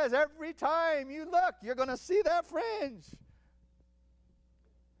God says every time you look, you're going to see that fringe.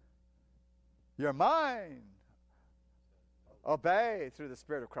 Your mind, obey through the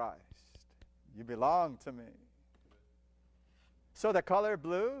Spirit of Christ. You belong to me. So the color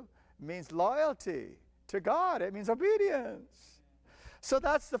blue means loyalty to God. It means obedience. So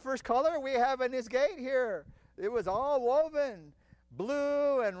that's the first color we have in his gate here. It was all woven.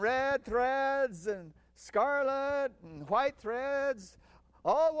 Blue and red threads and scarlet and white threads,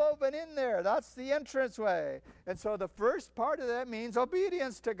 all woven in there. That's the entranceway. And so the first part of that means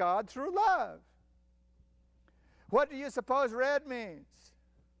obedience to God through love. What do you suppose red means?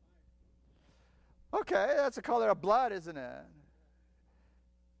 Okay, that's the color of blood, isn't it?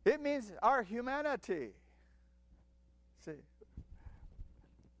 It means our humanity. See,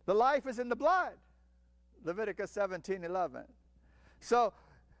 the life is in the blood. Leviticus 17:11. So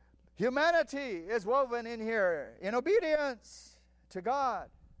humanity is woven in here in obedience to God.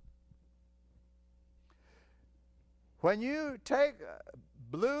 When you take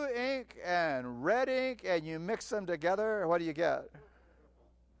blue ink and red ink and you mix them together, what do you get?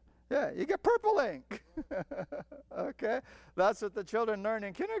 Yeah, you get purple ink. Okay? That's what the children learn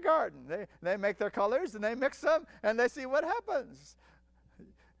in kindergarten. They make their colors and they mix them and they see what happens.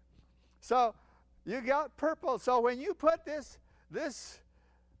 So you got purple. So when you put this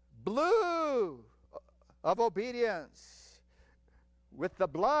blue of obedience with the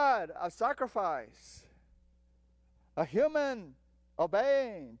blood of sacrifice, a human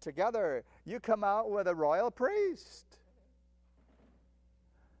obeying together, you come out with a royal priest.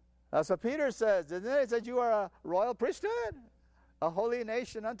 That's what Peter says, isn't it? He said you are a royal priesthood, a holy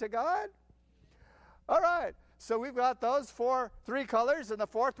nation unto God. All right, so we've got those three colors, and the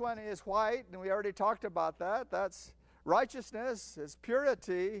fourth one is white, and we already talked about that. That's righteousness, it's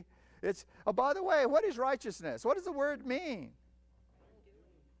purity. It's, oh, by the way, what is righteousness? What does the word mean?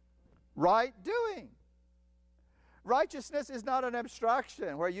 Right doing. Righteousness is not an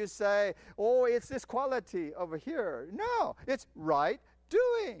abstraction where you say, oh, it's this quality over here. No, it's right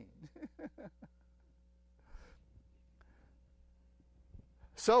doing.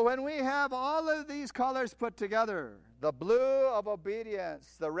 So when we have all of these colors put together, the blue of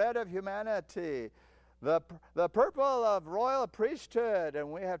obedience, the red of humanity, the purple of royal priesthood,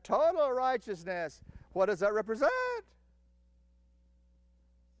 and we have total righteousness, what does that represent?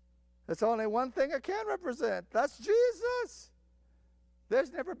 There's only one thing it can represent. That's Jesus.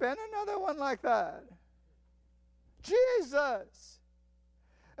 There's never been another one like that. Jesus.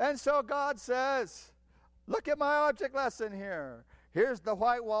 And so God says, look at my object lesson here. Here's the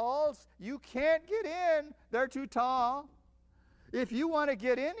white walls. You can't get in. They're too tall. If you want to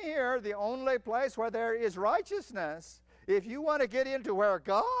get in here, the only place where there is righteousness, if you want to get into where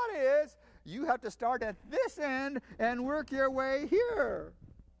God is, you have to start at this end and work your way here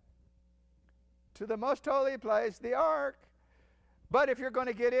to the most holy place, the ark. But if you're going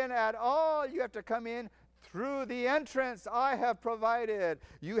to get in at all, you have to come in through the entrance I have provided.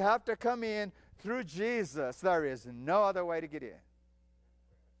 You have to come in through Jesus. There is no other way to get in.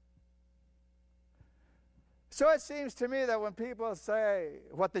 So it seems to me that when people say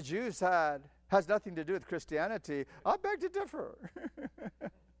what the Jews had has nothing to do with Christianity, I beg to differ.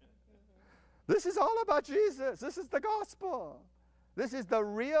 This is all about Jesus. This is the gospel. This is the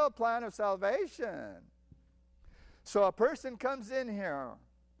real plan of salvation. So a person comes in here.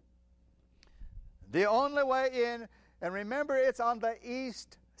 The only way in, and remember, it's on the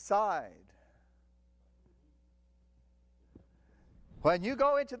east side. When you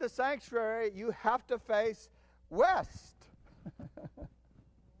go into the sanctuary, you have to face west.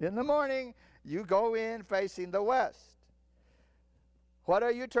 In the morning, you go in facing the west. What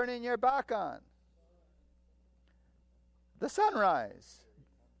are you turning your back on? The sunrise,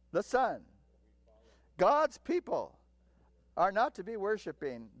 the sun. God's people are not to be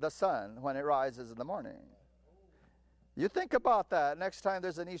worshiping the sun when it rises in the morning. You think about that next time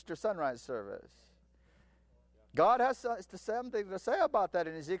there's an Easter sunrise service. God has something to say about that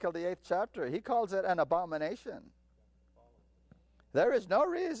in Ezekiel, the 8th chapter. He calls it an abomination. There is no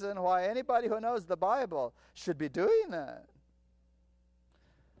reason why anybody who knows the Bible should be doing that.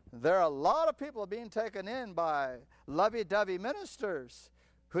 There are a lot of people being taken in by lovey-dovey ministers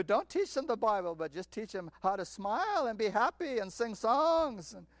who don't teach them the Bible, but just teach them how to smile and be happy and sing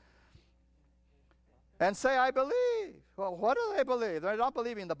songs and say, I believe. Well, what do they believe? They're not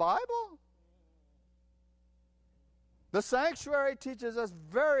believing the Bible. The sanctuary teaches us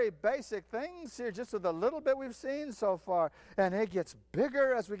very basic things here, just with the little bit we've seen so far. And it gets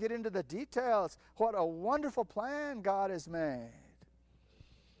bigger as we get into the details. What a wonderful plan God has made.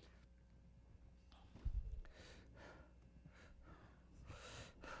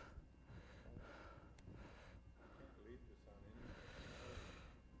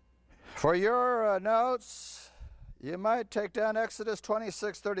 For your notes, you might take down Exodus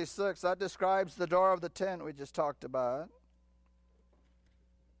 26:36. That describes the door of the tent we just talked about.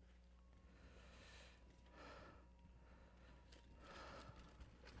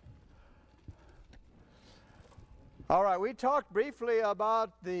 All right, we talked briefly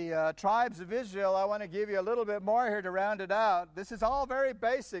about the tribes of Israel. I want to give you a little bit more here to round it out. This is all very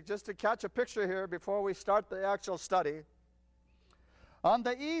basic, just to catch a picture here before we start the actual study. On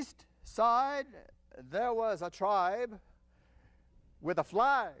the east side, there was a tribe with a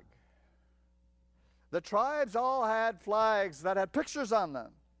flag. The tribes all had flags that had pictures on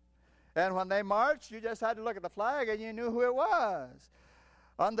them. And when they marched, you just had to look at the flag and you knew who it was.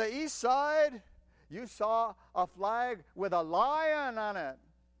 On the east side, you saw a flag with a lion on it.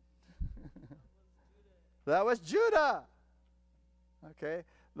 That was Judah. Okay,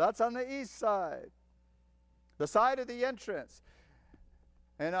 that's on the east side. The side of the entrance.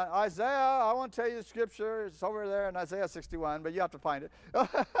 And Isaiah, I won't tell you the scripture. It's over there in Isaiah 61, but you have to find it.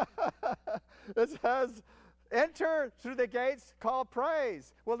 It says, enter through the gates called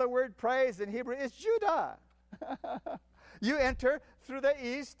praise. Well, the word praise in Hebrew is Judah. You enter through the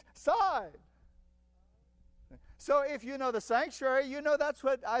east side. So if you know the sanctuary, you know that's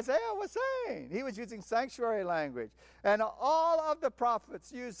what Isaiah was saying. He was using sanctuary language. And all of the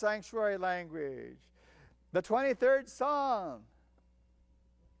prophets use sanctuary language. The 23rd Psalm.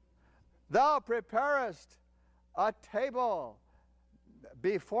 Thou preparest a table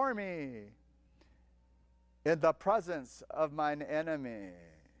before me in the presence of mine enemies.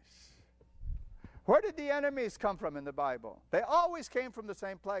 Where did the enemies come from in the Bible? They always came from the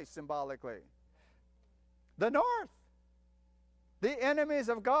same place symbolically. The north. The enemies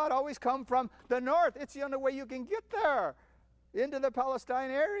of God always come from the north. It's the only way you can get there into the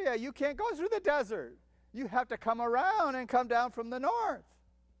Palestine area. You can't go through the desert. You have to come around and come down from the north.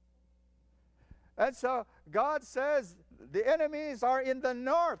 And so God says, the enemies are in the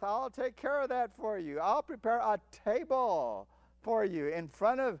north. I'll take care of that for you. I'll prepare a table for you in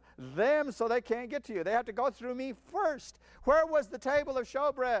front of them so they can't get to you. They have to go through me first. Where was the table of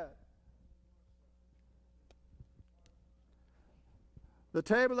showbread? The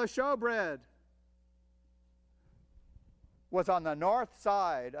table of showbread was on the north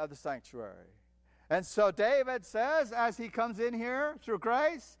side of the sanctuary. And so David says, as he comes in here through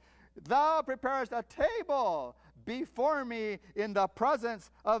grace, thou preparest a table before me in the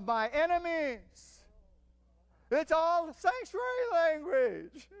presence of my enemies. It's all sanctuary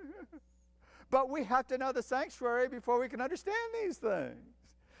language. But we have to know the sanctuary before we can understand these things.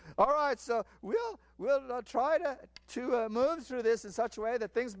 All right, so we'll try to move through this in such a way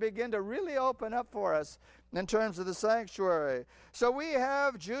that things begin to really open up for us in terms of the sanctuary. So we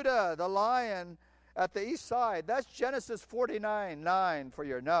have Judah, the lion, at the east side. That's Genesis 49:9 for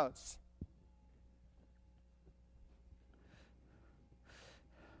your notes.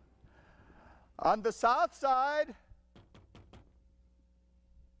 On the south side,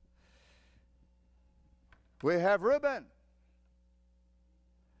 we have Reuben.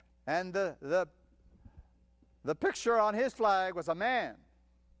 And the picture on his flag was a man.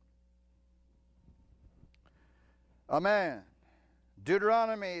 Amen.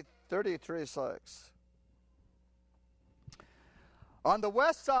 Deuteronomy 33:6. On the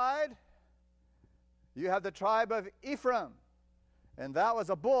west side, you have the tribe of Ephraim, and that was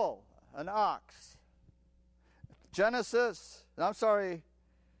a bull, an ox. That's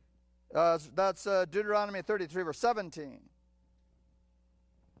Deuteronomy 33, verse 17.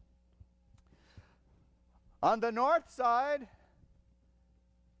 On the north side,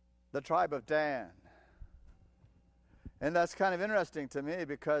 the tribe of Dan. And that's kind of interesting to me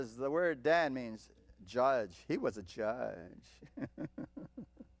because the word Dan means judge. He was a judge.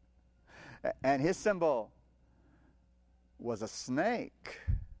 And his symbol was a snake.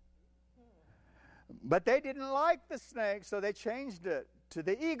 But they didn't like the snake, so they changed it to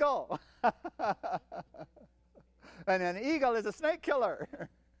the eagle. And an eagle is a snake killer.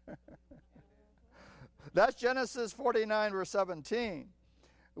 That's Genesis 49, verse 17.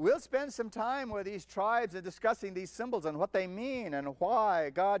 We'll spend some time with these tribes and discussing these symbols and what they mean and why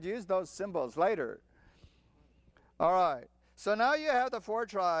God used those symbols later. All right. So now you have the 4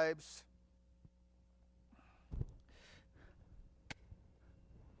 tribes.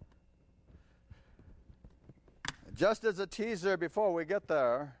 Just as a teaser before we get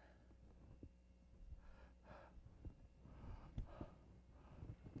there,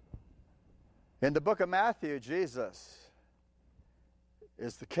 in the book of Matthew, Jesus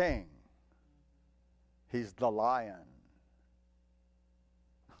is the king. He's the lion.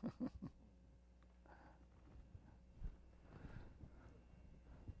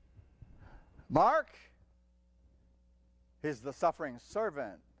 Mark is the suffering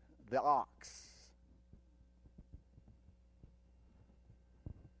servant, the ox.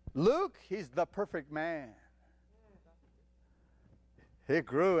 Luke, he's the perfect man. He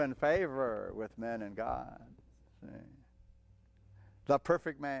grew in favor with men and God. See? The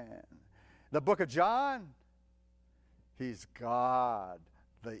perfect man. The book of John, he's God,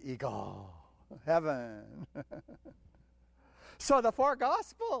 the eagle, heaven. So the 4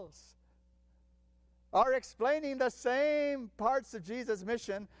 Gospels are explaining the same parts of Jesus'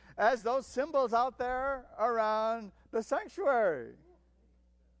 mission as those symbols out there around the sanctuary.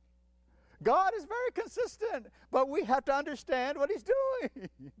 God is very consistent, but we have to understand what he's doing.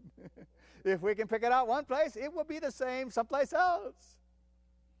 If we can pick it out one place, it will be the same someplace else.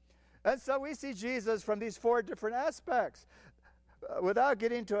 And so we see Jesus from these 4 different aspects. Without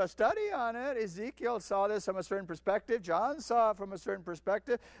getting to a study on it, Ezekiel saw this from a certain perspective. John saw it from a certain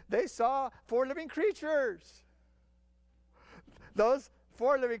perspective. They saw 4 living creatures. Those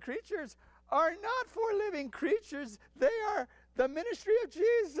 4 living creatures are not 4 living creatures. They are the ministry of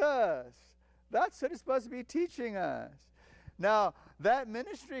Jesus. That's what it's supposed to be teaching us. Now, that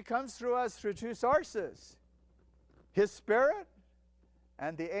ministry comes through us through 2 sources. His Spirit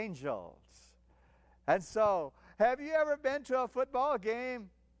and the angels. And so, have you ever been to a football game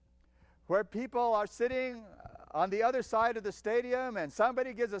where people are sitting on the other side of the stadium and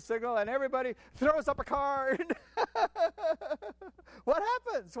somebody gives a signal and everybody throws up a card? What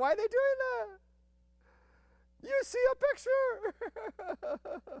happens? Why are they doing that? You see a picture.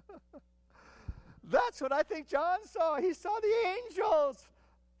 That's what I think John saw. He saw the angels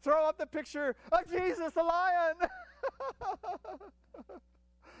throw up the picture of Jesus the lion.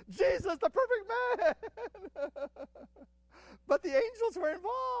 Jesus the perfect man. But the angels were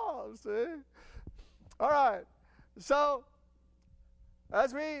involved. See? All right. So,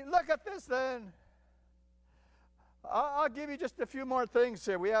 as we look at this then, I'll give you just a few more things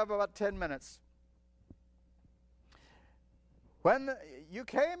here. We have about 10 minutes. When you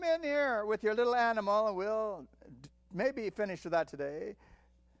came in here with your little animal, and we'll maybe finish with that today,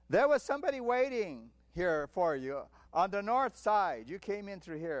 there was somebody waiting here for you on the north side. You came in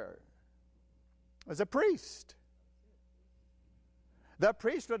through here. It was a priest. The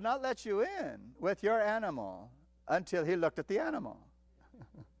priest would not let you in with your animal until he looked at the animal.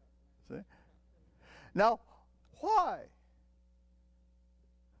 See? Now, why?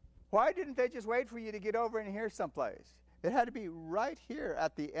 Why didn't they just wait for you to get over in here someplace? It had to be right here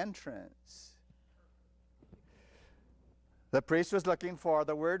at the entrance. The priest was looking for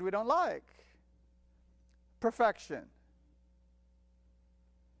the word we don't like. Perfection.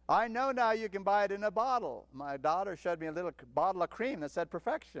 I know now you can buy it in a bottle. My daughter showed me a little bottle of cream that said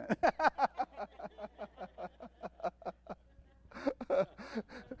perfection.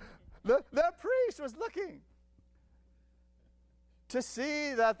 The priest was looking to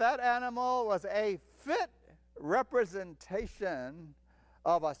see that that animal was a fit representation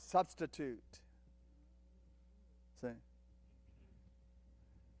of a substitute. See?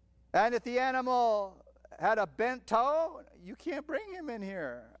 And if the animal had a bent toe, you can't bring him in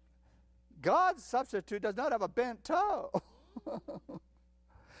here God's substitute does not have a bent toe.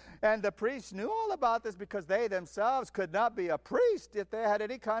 And the priests knew all about this because they themselves could not be a priest if they had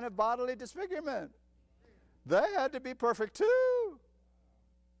any kind of bodily disfigurement. They had to be perfect too.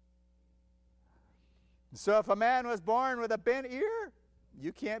 So if a man was born with a bent ear,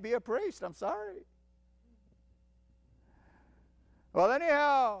 you can't be a priest. I'm sorry. Well,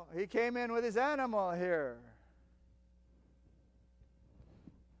 anyhow, he came in with his animal here.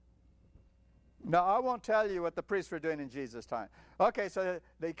 Now, I won't tell you what the priests were doing in Jesus' time. Okay, so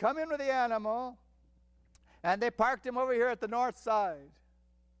they come in with the animal, and they parked him over here at the north side,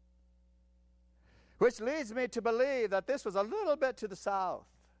 which leads me to believe that this was a little bit to the south.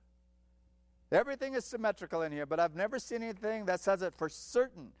 Everything is symmetrical in here, but I've never seen anything that says it for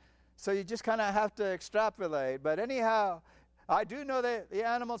certain. So you just kind of have to extrapolate. But anyhow, I do know that the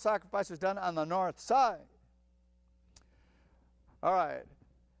animal sacrifice was done on the north side. All right.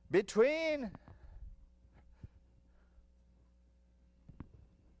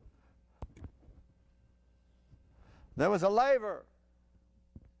 There was a laver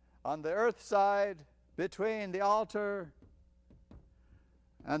on the earth side between the altar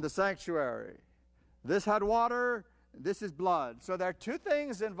and the sanctuary. This had water, this is blood. So there are two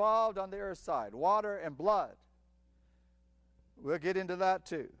things involved on the earth side, water and blood. We'll get into that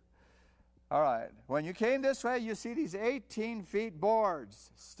too. All right. When you came this way, you see these 18 feet boards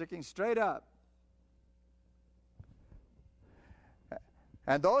sticking straight up.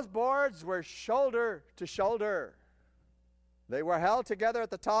 And those boards were shoulder to shoulder. They were held together at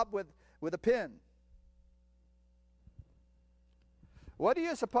the top with a pin. What do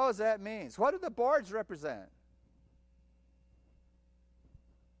you suppose that means? What do the boards represent?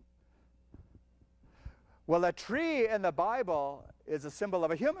 Well, a tree in the Bible is a symbol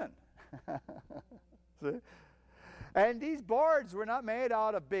of a human. See? And these boards were not made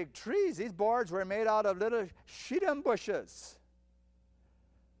out of big trees. These boards were made out of little shittim bushes.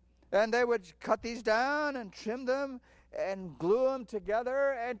 And they would cut these down and trim them and glue them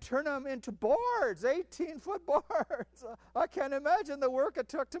together and turn them into boards, 18-foot boards. I can't imagine the work it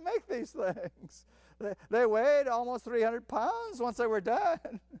took to make these things. They weighed almost 300 pounds once they were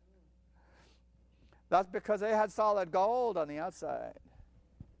done. That's because they had solid gold on the outside.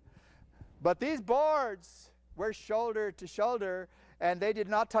 But these boards were shoulder to shoulder, and they did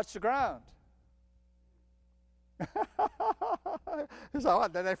not touch the ground. So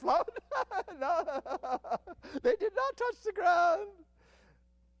what, did they float? No. They did not touch the ground.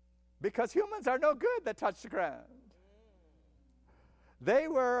 Because humans are no good that touch the ground. They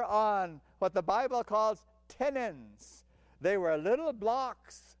were on what the Bible calls tenons. They were little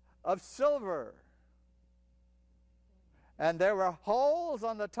blocks of silver. And there were holes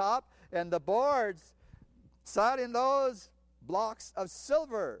on the top, and the boards sat in those blocks of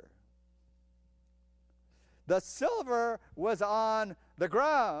silver. The silver was on the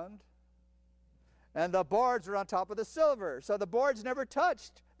ground, and the boards were on top of the silver. So the boards never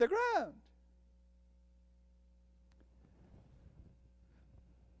touched the ground.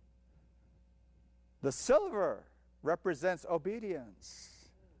 The silver represents obedience.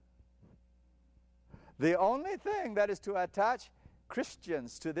 The only thing that is to attach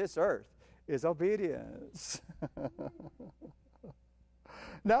Christians to this earth is obedience.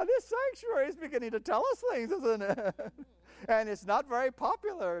 Now, this sanctuary is beginning to tell us things, isn't it? And it's not very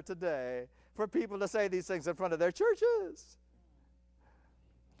popular today for people to say these things in front of their churches.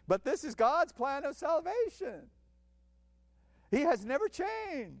 But this is God's plan of salvation. He has never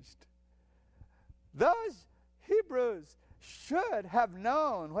changed. Those Hebrews should have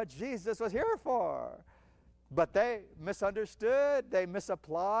known what Jesus was here for. But they misunderstood, they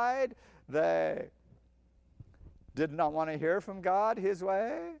misapplied, they did not want to hear from God His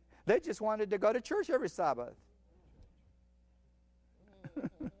way. They just wanted to go to church every Sabbath.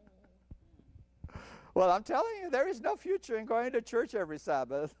 Well, I'm telling you, there is no future in going to church every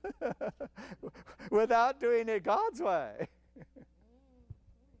Sabbath without doing it God's way.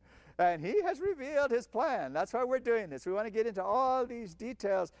 And He has revealed His plan. That's why we're doing this. We want to get into all these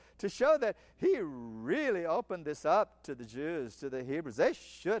details to show that He really opened this up to the Jews, to the Hebrews. They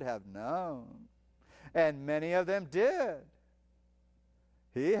should have known. And many of them did.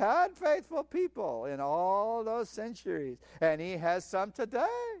 He had faithful people in all those centuries. And He has some today.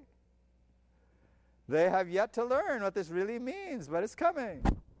 They have yet to learn what this really means, but it's coming.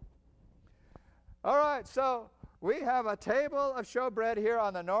 All right, so we have a table of showbread here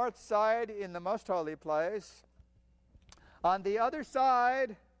on the north side in the most holy place. On the other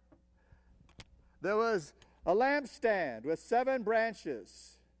side, there was a lampstand with 7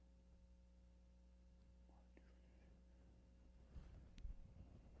 branches.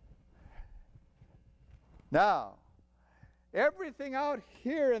 Now, everything out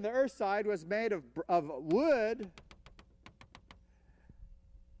here in the earth side was made of wood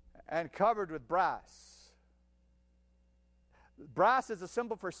and covered with brass. Brass is a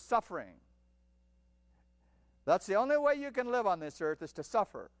symbol for suffering. That's the only way you can live on this earth, is to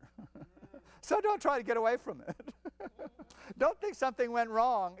suffer. So don't try to get away from it. Don't think something went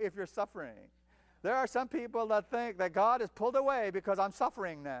wrong if you're suffering. There are some people that think that God has pulled away because I'm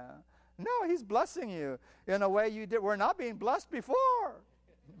suffering now. No, He's blessing you in a way you were not being blessed before.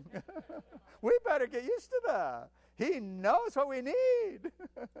 We better get used to that. He knows what we need.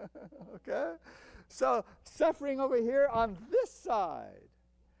 Okay? So suffering over here on this side,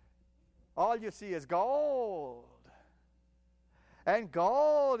 all you see is gold. And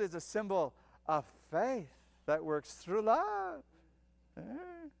gold is a symbol of faith that works through love.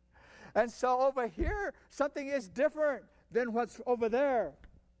 And so over here, something is different than what's over there.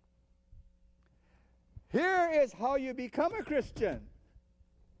 Here is how you become a Christian.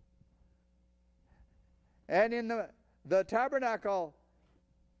 And in the tabernacle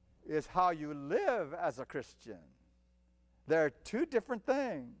is how you live as a Christian. There are two different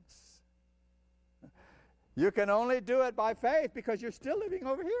things. You can only do it by faith because you're still living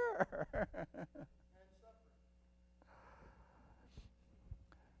over here.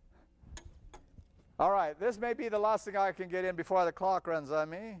 All right, this may be the last thing I can get in before the clock runs on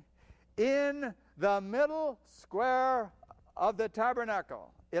me. In the middle square of the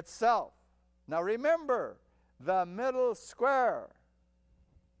tabernacle itself. Now remember, the middle square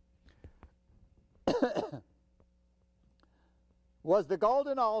was the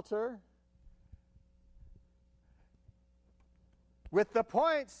golden altar with the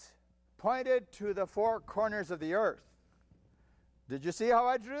points pointed to the four corners of the earth. Did you see how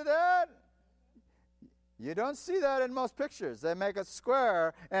I drew that? You don't see that in most pictures. They make a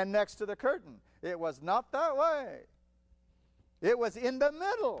square and next to the curtain. It was not that way. It was in the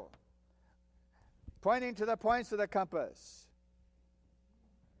middle, pointing to the points of the compass.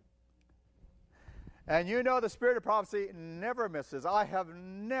 And you know the spirit of prophecy never misses. I have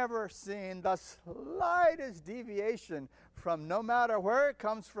never seen the slightest deviation from, no matter where it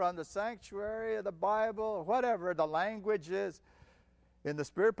comes from, the sanctuary, the Bible, whatever the language is. In the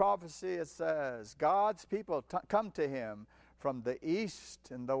spirit of prophecy it says, God's people come to Him from the east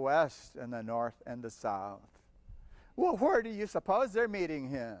and the west and the north and the south. Well, where do you suppose they're meeting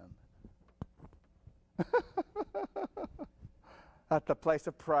Him? At the place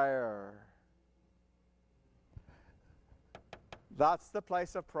of prayer. That's the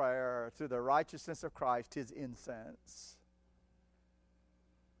place of prayer, through the righteousness of Christ, His incense.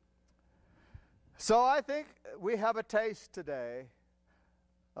 So I think we have a taste today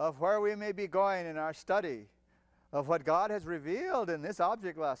of where we may be going in our study of what God has revealed in this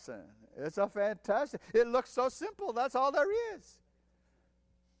object lesson. It's a fantastic, it looks so simple, that's all there is.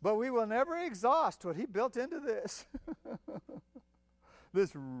 But we will never exhaust what He built into this.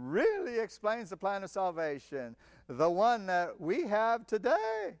 This really explains the plan of salvation, the one that we have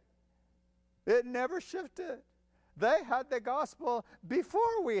today. It never shifted. They had the gospel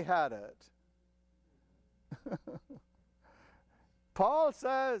before we had it. Paul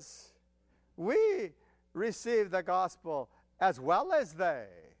says we received the gospel as well as they.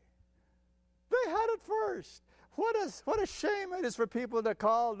 They had it first. What a shame it is for people to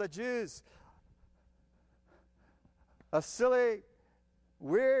call the Jews a silly,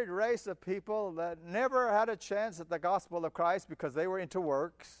 weird race of people that never had a chance at the gospel of Christ because they were into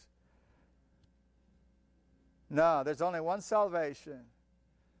works. No, there's only one salvation.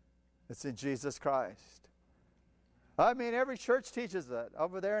 It's in Jesus Christ. I mean, every church teaches that.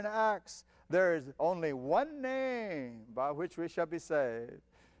 Over there in Acts, there is only one name by which we shall be saved.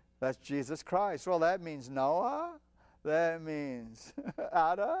 That's Jesus Christ. Well, that means Noah. That means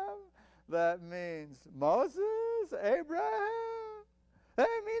Adam. That means Moses, Abraham. That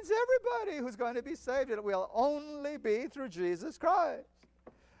means everybody who's going to be saved. It will only be through Jesus Christ.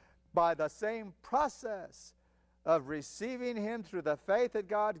 By the same process of receiving Him through the faith that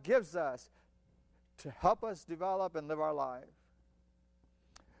God gives us to help us develop and live our life.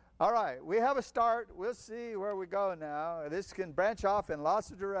 All right, we have a start. We'll see where we go now. This can branch off in lots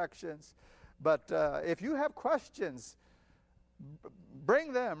of directions. But if you have questions,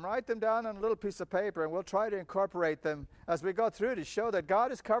 bring them, write them down on a little piece of paper, and we'll try to incorporate them as we go through to show that God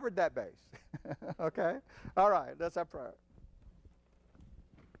has covered that base. Okay? All right, that's our prayer.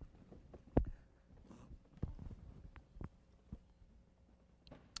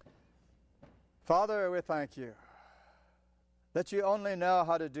 Father, we thank You that You only know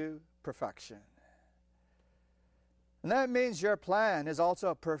how to do perfection. And that means Your plan is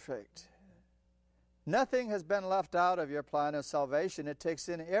also perfect. Nothing has been left out of your plan of salvation. It takes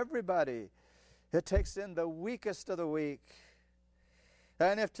in everybody. It takes in the weakest of the weak.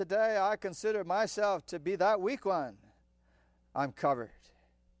 And if today I consider myself to be that weak one, I'm covered.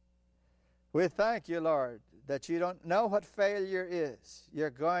 We thank you, Lord, that you don't know what failure is. You're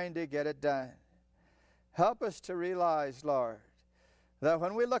going to get it done. Help us to realize, Lord, that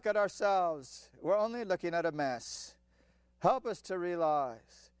when we look at ourselves, we're only looking at a mess. Help us to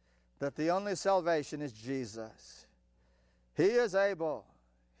realize that the only salvation is Jesus. He is able.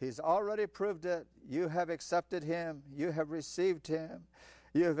 He's already proved it. You have accepted him. You have received him.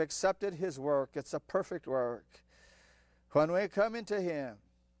 You have accepted his work. It's a perfect work. When we come into him,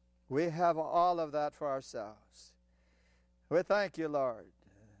 we have all of that for ourselves. We thank you, Lord,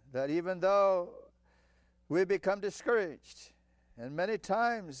 that even though we become discouraged, and many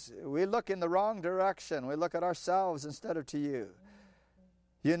times we look in the wrong direction, we look at ourselves instead of to you,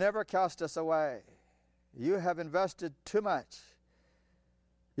 you never cast us away. You have invested too much.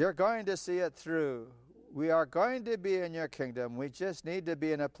 You're going to see it through. We are going to be in your kingdom. We just need to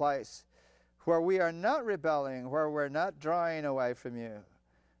be in a place where we are not rebelling, where we're not drawing away from you,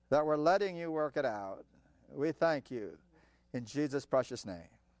 that we're letting you work it out. We thank you in Jesus' precious name.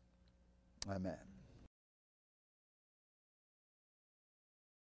 Amen.